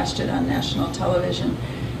and trashed it on national television,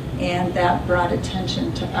 and that brought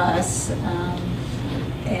attention to us.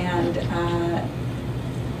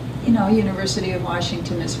 You know, University of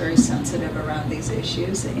Washington is very sensitive around these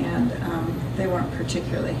issues, and they weren't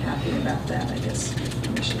particularly happy about that, I guess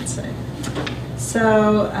we should say.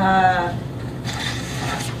 So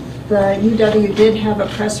the UW did have a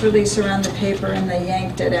press release around the paper, and they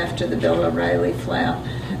yanked it after the Bill O'Reilly flap.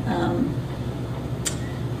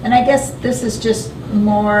 And I guess this is just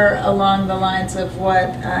more along the lines of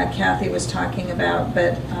what Kathy was talking about,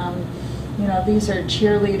 but you know, these are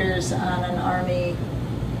cheerleaders on an Army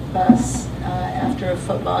bus after a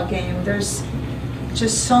football game. There's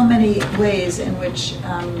just so many ways in which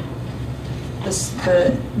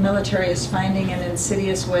the military is finding an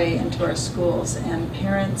insidious way into our schools, and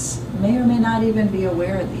parents may or may not even be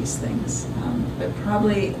aware of these things. But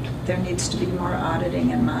probably there needs to be more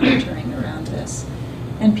auditing and monitoring around this.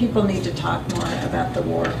 And people need to talk more about the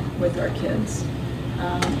war with our kids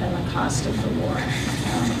and the cost of the war,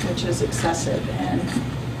 which is excessive. And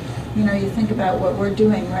you know, you think about what we're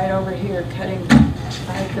doing right over here, cutting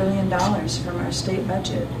 $5 billion from our state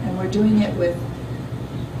budget, and we're doing it with,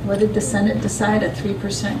 what did the Senate decide, a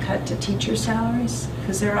 3% cut to teacher salaries?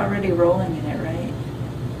 Because they're already rolling in it, right?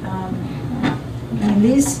 I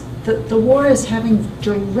mean, the war is having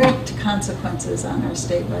direct consequences on our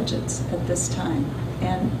state budgets at this time,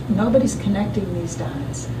 and nobody's connecting these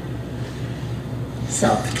dots.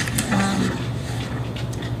 So,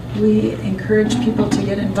 we encourage people to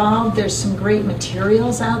get involved. There's some great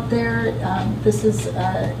materials out there. This is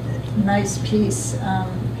a nice piece.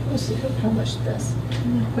 Who published this?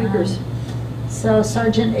 Quakers. So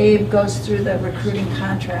Sergeant Abe goes through the recruiting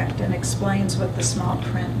contract and explains what the small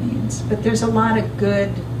print means. But there's a lot of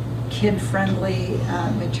good, kid-friendly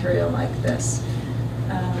material like this.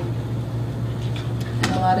 And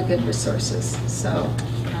a lot of good resources. So.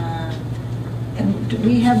 And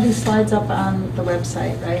we have these slides up on the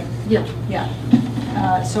website, right? Yeah. Yeah.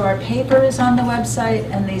 So our paper is on the website,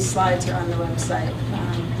 and these slides are on the website.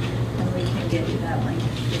 And we can get you that link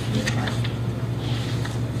if you'd like.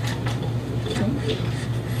 Okay.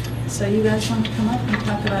 So you guys want to come up and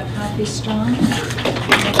talk about Coffee Strong?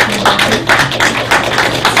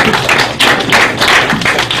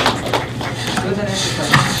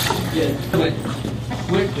 Yeah, went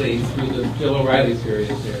quickly through the Bill O'Reilly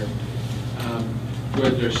series there. Were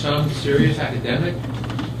there some serious academic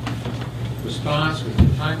response? Was there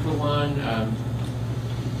time for one?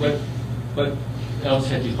 What else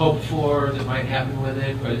had you hoped for that might happen with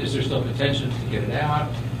it? Or is there still potential to get it out?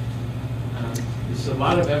 It's a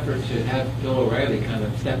lot of effort to have Bill O'Reilly kind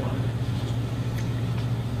of step on it.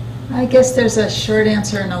 I guess there's a short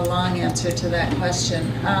answer and a long answer to that question.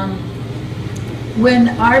 When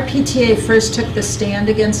our PTA first took the stand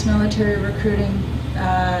against military recruiting,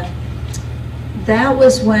 that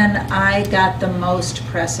was when I got the most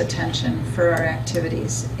press attention for our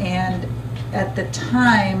activities. And at the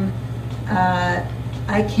time,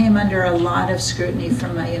 I came under a lot of scrutiny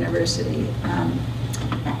from my university.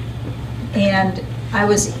 And I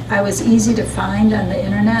was easy to find on the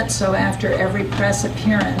internet, so after every press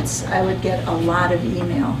appearance, I would get a lot of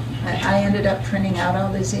email. I ended up printing out all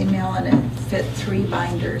this email, and it fit 3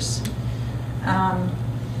 binders.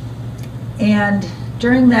 And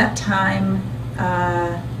during that time,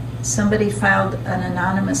 somebody filed an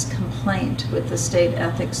anonymous complaint with the State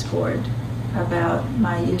Ethics Board about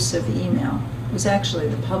my use of email. It was actually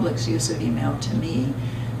the public's use of email to me,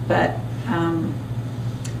 but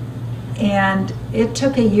and it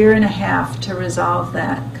took a year and a half to resolve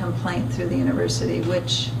that complaint through the university,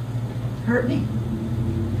 which hurt me.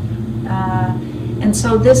 And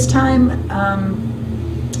so this time,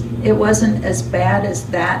 it wasn't as bad as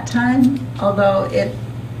that time, although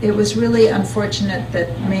it was really unfortunate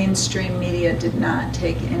that mainstream media did not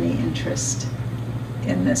take any interest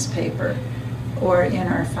in this paper or in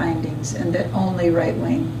our findings, and that only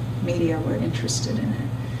right-wing media were interested in it.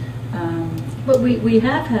 But we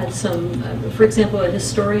have had some, for example, a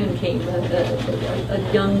historian came,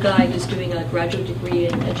 a young guy who's doing a graduate degree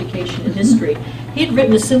in education and history. He had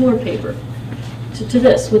written a similar paper to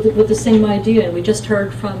this with the same idea, and we just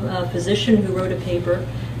heard from a physician who wrote a paper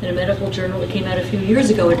in a medical journal that came out a few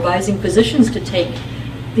years ago advising physicians to take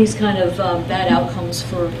these kind of bad outcomes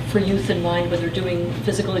for youth in mind when they're doing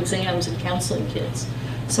physical exams and counseling kids.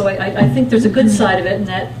 So I think there's a good side of it, and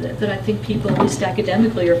that I think people, at least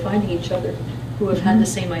academically, are finding each other who have had the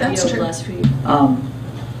same idea over the last few years.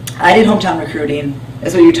 I did hometown recruiting.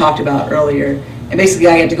 That's what you talked about earlier. And basically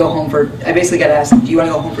I had to go home I basically got asked, do you want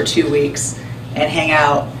to go home for 2 weeks and hang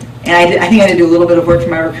out? And I think I had to do a little bit of work for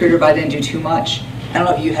my recruiter, but I didn't do too much. I don't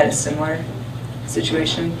know if you had a similar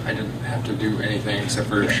situation. I didn't have to do anything except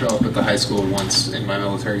for show up at the high school once in my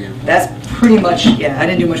military uniform. That's pretty much, yeah, I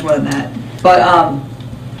didn't do much more than that. But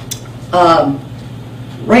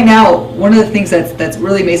right now, one of the things that's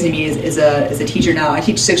really amazing to me is a teacher now. I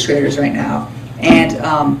teach 6th graders right now, and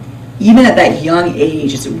even at that young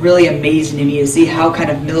age, it's really amazing to me to see how kind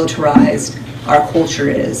of militarized our culture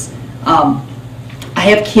is. I I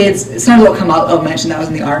have kids, sometimes they'll come out, I'll mention that I was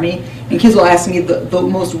in the Army, and kids will ask me the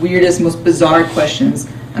most weirdest, most bizarre questions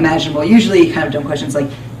imaginable. Usually kind of dumb questions like,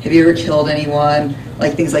 have you ever killed anyone?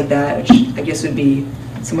 Like things like that, which I guess would be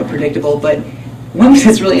somewhat predictable. But one thing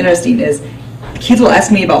that's really interesting is kids will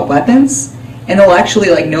ask me about weapons, and they'll actually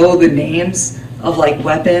like know the names of like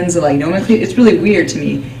weapons and like nomenclature. It's really weird to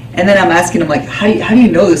me. And then I'm asking them like, how do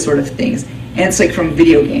you know this sort of things? And it's like from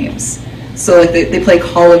video games. So like they play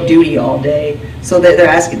Call of Duty all day. So they're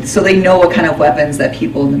asking, so they know what kind of weapons that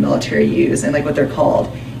people in the military use and like what they're called.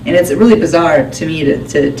 And it's really bizarre to me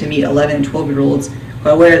to meet 11 and 12-year-olds who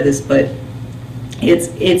are aware of this, but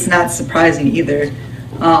it's not surprising either.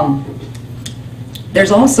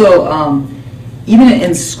 There's also even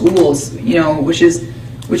in schools, you know, which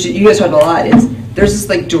you guys talk about a lot, is there's this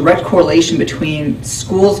like direct correlation between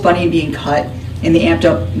schools funding being cut and the amped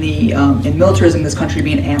up and militarism in this country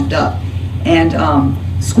being amped up, and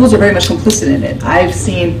schools are very much complicit in it. I've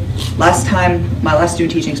seen my last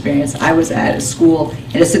student teaching experience, I was at a school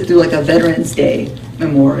and to sit through like a Veterans Day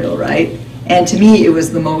memorial, right? And to me, it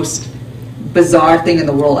was the most bizarre thing in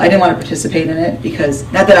the world. I didn't want to participate in it because,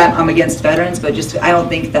 not that I'm against veterans, but just I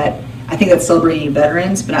think that celebrating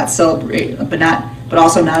veterans, but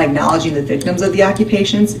also not acknowledging the victims of the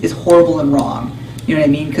occupations is horrible and wrong. You know what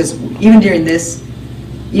I mean? Because even during this,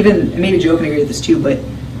 maybe Joe can agree with this too, but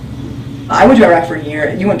I went to Iraq for a year,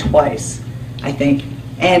 and you went twice, I think.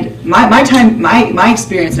 And my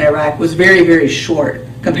experience in Iraq was very, very short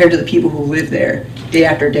compared to the people who live there day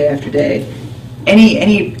after day after day.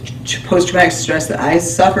 Any post-traumatic stress that I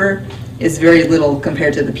suffer is very little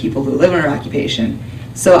compared to the people who live in our occupation.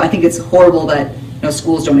 So I think it's horrible that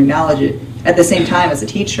schools don't acknowledge it. At the same time, as a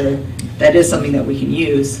teacher, that is something that we can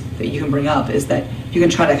use, that you can bring up, is that you can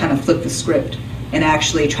try to kind of flip the script and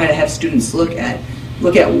actually try to have students look at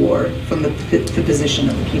war from the position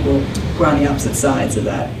of the people who are on the opposite sides of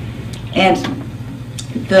that. And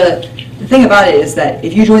the thing about it is that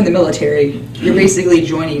if you join the military, you're basically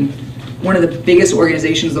joining one of the biggest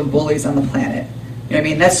organizations of bullies on the planet. You know what I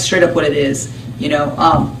mean? That's straight up what it is.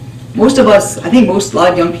 Most of us, I think a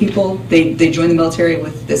lot of young people, they join the military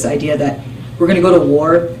with this idea that we're going to go to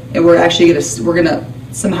war and we're going to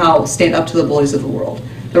somehow stand up to the bullies of the world.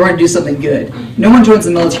 That we're going to do something good. No one joins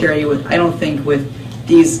the military with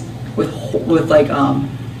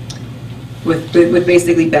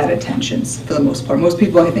basically bad intentions for the most part. Most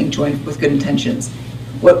people, I think, join with good intentions.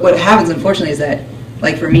 What happens, unfortunately, is that,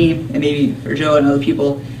 like for me and maybe for Joe and other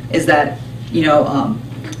people, is that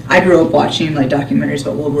I grew up watching like documentaries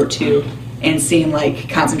about World War II and seeing like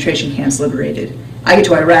concentration camps liberated. I get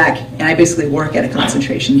to Iraq and I basically work at a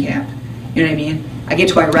concentration camp. You know what I mean? I get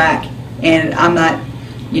to Iraq and I'm not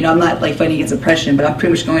like fighting against oppression, but I'm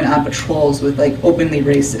pretty much going on patrols with like openly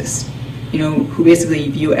racist, who basically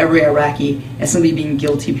view every Iraqi as somebody being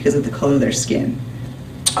guilty because of the color of their skin.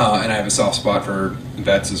 And I have a soft spot for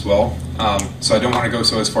vets as well. So I don't want to go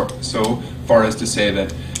so far as to say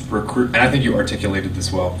that and I think you articulated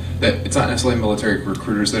this well, that it's not necessarily military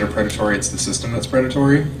recruiters that are predatory, it's the system that's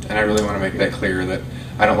predatory. And I really want to make that clear, that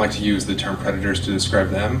I don't like to use the term predators to describe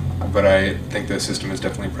them, but I think the system is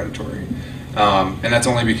definitely predatory. And that's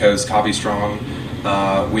only because Copy Strong,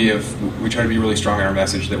 we try to be really strong in our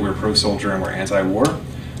message that we're pro-soldier and we're anti-war.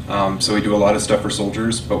 So we do a lot of stuff for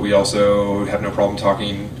soldiers, but we also have no problem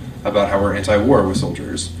talking about how we're anti-war with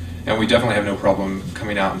soldiers. And we definitely have no problem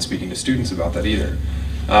coming out and speaking to students about that either.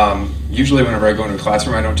 Usually whenever I go into a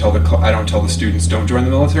classroom, I don't tell the students don't join the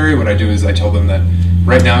military. What I do is I tell them that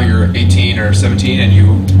right now you're 18 or 17 and you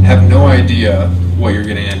have no idea what you're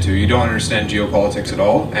getting into. You don't understand geopolitics at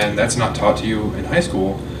all, and that's not taught to you in high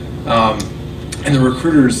school. And the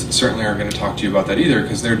recruiters certainly aren't going to talk to you about that either,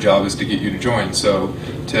 because their job is to get you to join. So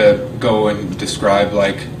to go and describe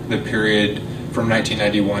like the period from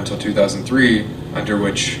 1991 till 2003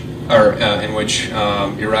 in which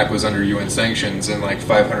Iraq was under UN sanctions and like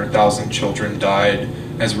 500,000 children died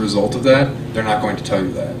as a result of that, they're not going to tell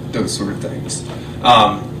you those sort of things.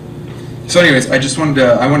 So anyways, I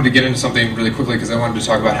wanted to get into something really quickly because I wanted to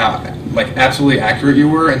talk about how like absolutely accurate you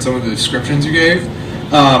were in some of the descriptions you gave.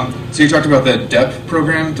 So you talked about the DEP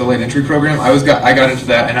program, delayed entry program. I got into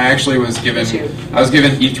that, and I actually was given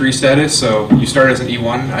E3 status. So you start as an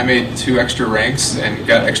E1. I made 2 extra ranks and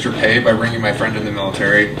got extra pay by bringing my friend in the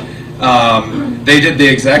military. They did the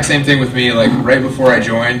exact same thing with me. Like right before I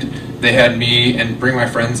joined, they had me and bring my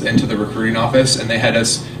friends into the recruiting office, and they had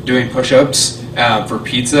us doing push-ups for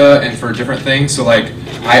pizza and for different things. So like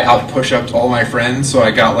I out push-upped all my friends, so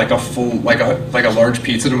I got like a full like a large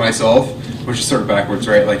pizza to myself, which is sort of backwards,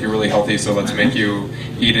 right? Like you're really healthy, so let's make you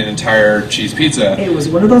eat an entire cheese pizza. Hey, was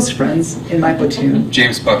one of those friends in my platoon?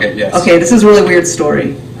 James Bucket, yes. Okay, this is a really weird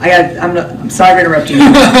story. I'm sorry for interrupting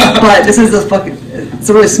you, but this is it's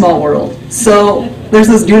a really small world. So there's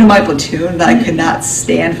this dude in my platoon that I could not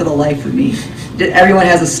stand for the life of me. Everyone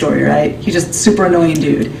has a story, right? He's just a super annoying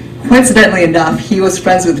dude. Coincidentally enough, he was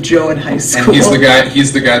friends with Joe in high school. And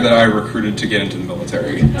he's the guy that I recruited to get into the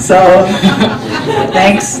military. So,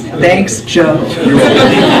 thanks, Joe.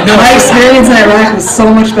 No, my experience in Iraq was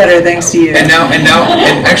so much better thanks to you. And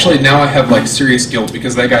actually now I have like serious guilt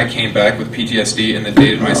because that guy came back with PTSD and then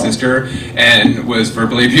dated my sister and was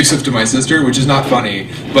verbally abusive to my sister, which is not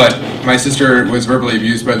funny. But my sister was verbally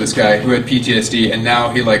abused by this guy who had PTSD, and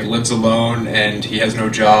now he like lives alone and he has no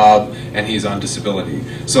job and he's on disability.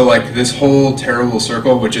 So like this whole terrible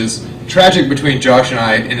circle, which is tragic between Josh and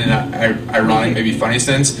I in an ironic, maybe funny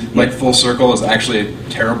sense, like full circle is actually a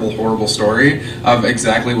terrible, horrible story of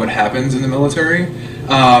exactly what happens in the military.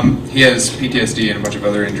 He has PTSD and a bunch of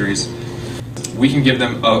other injuries. We can give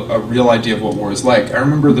them a real idea of what war is like. I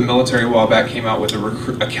remember the military a while back came out with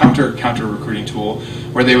a counter recruiting tool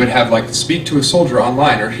where they would have like speak to a soldier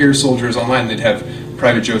online or hear soldiers online. They'd have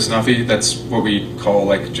Private Joe Snuffy, that's what we call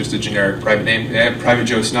like just a generic private name. They had Private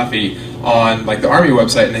Joe Snuffy on like the Army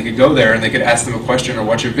website, and they could go there and they could ask them a question or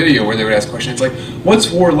watch a video where they would ask questions like, what's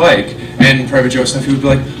war like? And Private Joe Snuffy would be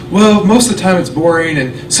like, well, most of the time it's boring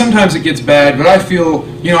and sometimes it gets bad, but I feel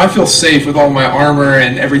safe with all my armor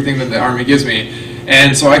and everything that the Army gives me.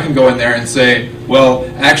 And so I can go in there and say,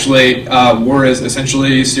 well, actually, war is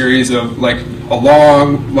essentially a series of like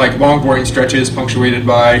long boring stretches punctuated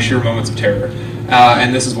by sheer moments of terror.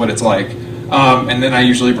 And this is what it's like. And then I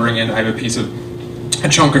usually bring in, I have a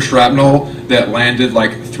chunk of shrapnel that landed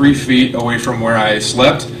like 3 feet away from where I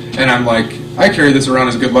slept, and I'm like, I carry this around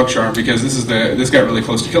as a good luck charm because this got really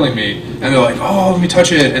close to killing me. And they're like, oh, let me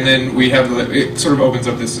touch it, and then it sort of opens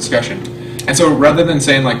up this discussion. And so rather than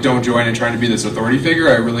saying like don't join and trying to be this authority figure,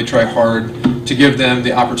 I really try hard to give them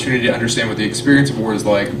the opportunity to understand what the experience of war is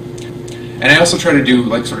like. And I also try to do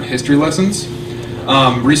like sort of history lessons.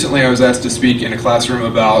 Recently I was asked to speak in a classroom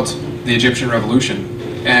about the Egyptian Revolution.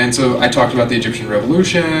 And so I talked about the Egyptian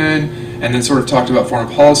Revolution, and then sort of talked about foreign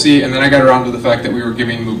policy, and then I got around to the fact that we were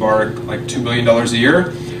giving Mubarak like $2 billion a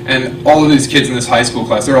year, and all of these kids in this high school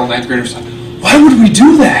class, they're all 9th graders, why would we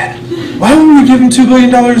do that? Why would we give them $2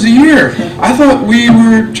 billion a year? I thought we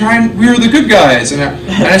were the good guys. And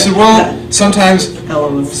I said, well, sometimes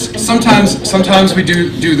we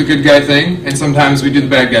do the good guy thing, and sometimes we do the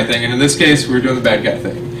bad guy thing, and in this case, we were doing the bad guy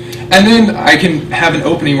thing. And then I can have an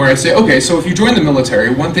opening where I say, okay, so if you join the military,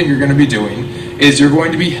 one thing you're going to be doing is you're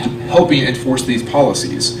going to be helping enforce these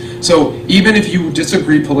policies. So even if you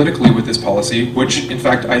disagree politically with this policy, which in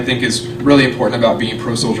fact I think is really important about being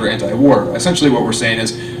pro-soldier, anti-war, essentially what we're saying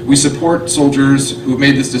is we support soldiers who've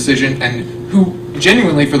made this decision and who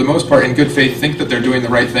genuinely, for the most part, in good faith, think that they're doing the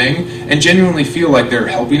right thing and genuinely feel like they're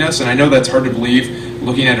helping us. And I know that's hard to believe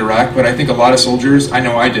looking at Iraq, but I think a lot of soldiers, I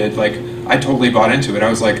know I did, like I totally bought into it. I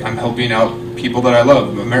was like, I'm helping out people that I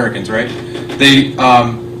love, Americans, right? They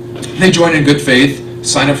join in good faith,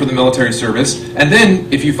 sign up for the military service, and then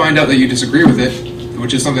if you find out that you disagree with it,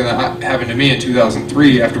 which is something that happened to me in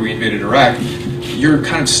 2003 after we invaded Iraq, you're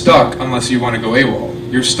kind of stuck unless you want to go AWOL.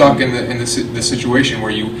 You're stuck in the situation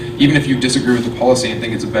where even if you disagree with the policy and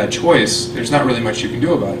think it's a bad choice, there's not really much you can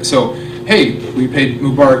do about it. So, hey, we paid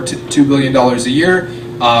Mubarak $2 billion a year.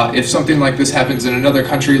 If something like this happens in another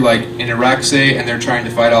country, like in Iraq, say, and they're trying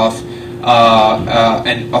to fight off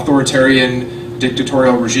an authoritarian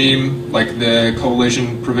dictatorial regime, like the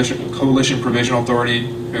Coalition Provisional Authority,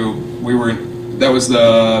 that was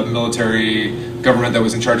the military government that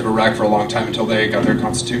was in charge of Iraq for a long time until they got their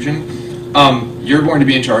constitution. You're going to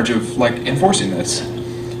be in charge of like enforcing this.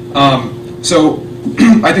 So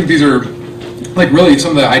I think these are like really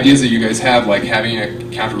some of the ideas that you guys have, like having a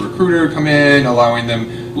counter-recruiter come in, allowing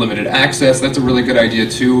them limited access. That's a really good idea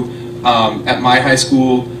too. At my high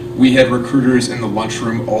school, we had recruiters in the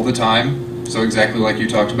lunchroom all the time. So exactly like you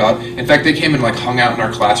talked about. In fact, they came and like hung out in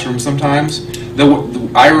our classroom sometimes.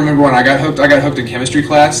 I remember when I got hooked in chemistry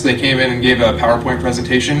class. They came in and gave a PowerPoint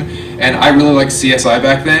presentation, and I really liked CSI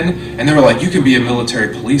back then. And they were like, "You can be a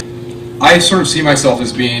military police." I sort of see myself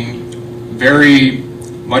as being very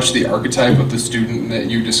much the archetype of the student that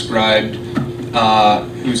you described,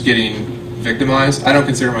 who's getting victimized. I don't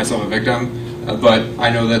consider myself a victim, but I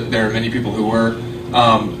know that there are many people who were.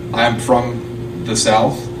 I'm from the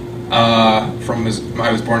South. I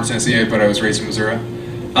was born in Tennessee, but I was raised in Missouri.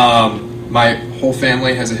 My whole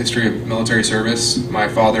family has a history of military service. My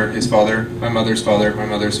father, his father, my mother's father, my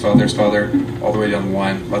mother's father's father, all the way down the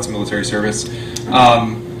line, lots of military service.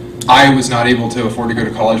 I was not able to afford to go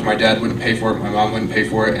to college. My dad wouldn't pay for it, my mom wouldn't pay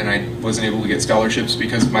for it, and I wasn't able to get scholarships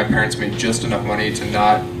because my parents made just enough money to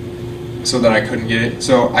not, so that I couldn't get it.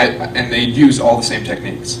 So and they used all the same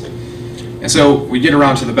techniques. And so we get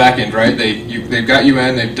around to the back end, right? They've got you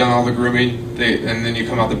in, they've done all the grooming, and then you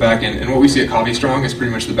come out the back end. And what we see at Coffee Strong is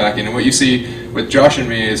pretty much the back end. And what you see with Josh and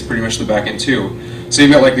me is pretty much the back end too. So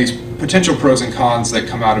you've got like these potential pros and cons that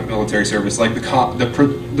come out of military service. Like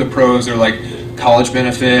the pros are like college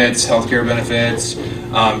benefits, healthcare benefits,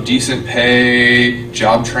 decent pay,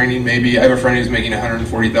 job training maybe. I have a friend who's making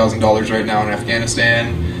 $140,000 right now in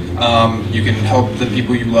Afghanistan. You can help the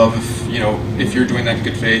people you love if you're doing that in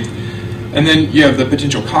good faith. And then you have the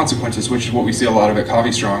potential consequences, which is what we see a lot of at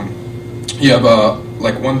Coffee Strong. You have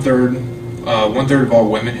like one third of all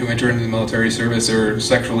women who enter into the military service are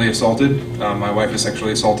sexually assaulted. My wife is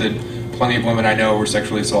sexually assaulted. Plenty of women I know were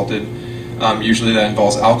sexually assaulted. Usually that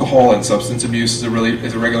involves alcohol, and substance abuse is a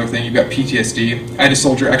regular thing. You've got PTSD. I had a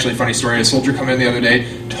soldier, actually funny story, a soldier come in the other day,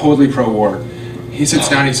 totally pro-war. He sits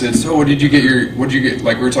down, he says, so what did you get,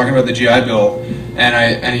 like we were talking about the GI Bill,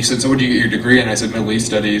 and he said, so what did you get your degree in? I said, Middle East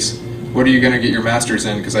Studies. What are you going to get your master's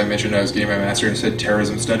in? Because I mentioned I was getting my master's, and I said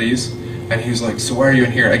terrorism studies. And he was like, so why are you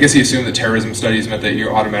in here? I guess he assumed that terrorism studies meant that you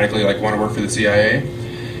automatically like want to work for the CIA.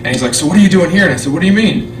 And he's like, so what are you doing here? And I said, what do you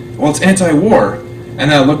mean? Well, it's anti-war. And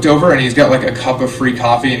then I looked over, and he's got like a cup of free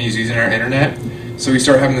coffee, and he's using our internet. So we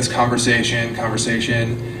start having this conversation,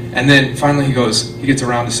 and then finally he gets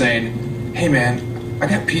around to saying, hey man, I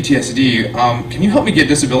got PTSD. Can you help me get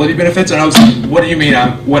disability benefits? And I was like, what do you mean?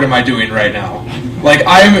 What am I doing right now? Like,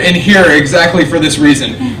 I'm in here exactly for this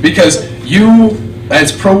reason, because you,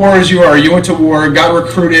 as pro-war as you are, you went to war, got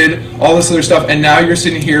recruited, all this other stuff, and now you're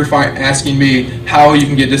sitting here asking me how you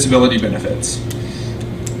can get disability benefits.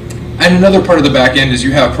 And another part of the back end is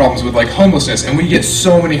you have problems with like homelessness, and we get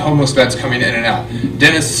so many homeless vets coming in and out.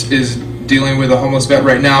 Dennis is dealing with a homeless vet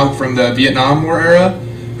right now from the Vietnam War era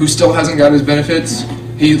who still hasn't got his benefits.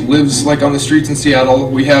 He lives like on the streets in Seattle.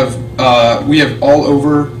 We have all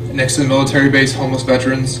over next to the military base homeless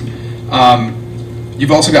veterans.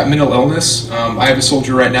 You've also got mental illness. I have a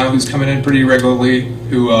soldier right now who's coming in pretty regularly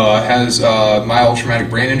who has mild traumatic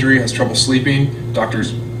brain injury, has trouble sleeping.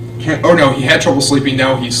 Doctors can't, oh no, he had trouble sleeping,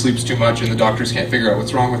 now he sleeps too much and the doctors can't figure out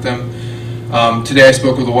what's wrong with him. Today I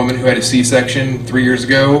spoke with a woman who had a C-section 3 years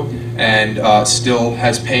ago and still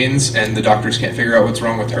has pains, and the doctors can't figure out what's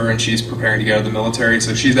wrong with her, and she's preparing to get out of the military,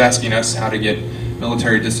 so she's asking us how to get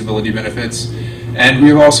military disability benefits. And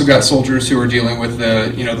we've also got soldiers who are dealing with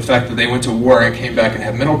the fact that they went to war and came back and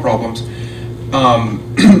have mental problems.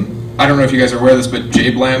 I don't know if you guys are aware of this, but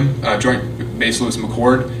JBLAM, Joint Base Lewis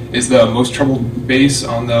McChord, is the most troubled base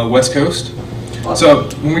on the West Coast. So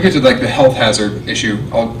when we get to like the health hazard issue,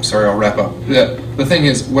 I'll wrap up. The thing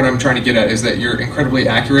is, what I'm trying to get at is that you're incredibly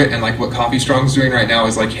accurate, and like what Coffee Strong's doing right now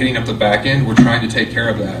is like hitting up the back end. We're trying to take care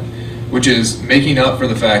of that, which is making up for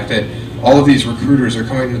the fact that all of these recruiters are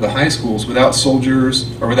coming into the high schools without soldiers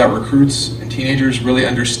or without recruits and teenagers really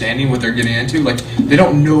understanding what they're getting into. Like, they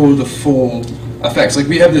don't know the full effects. Like,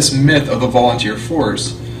 we have this myth of the volunteer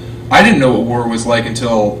force. I didn't know what war was like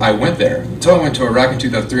until I went there. Until I went to Iraq in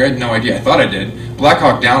 2003, I had no idea. I thought I did. Black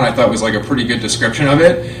Hawk Down, I thought was like a pretty good description of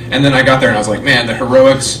it. And then I got there and I was like, man, the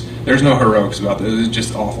heroics, there's no heroics about this. It's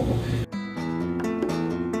just awful.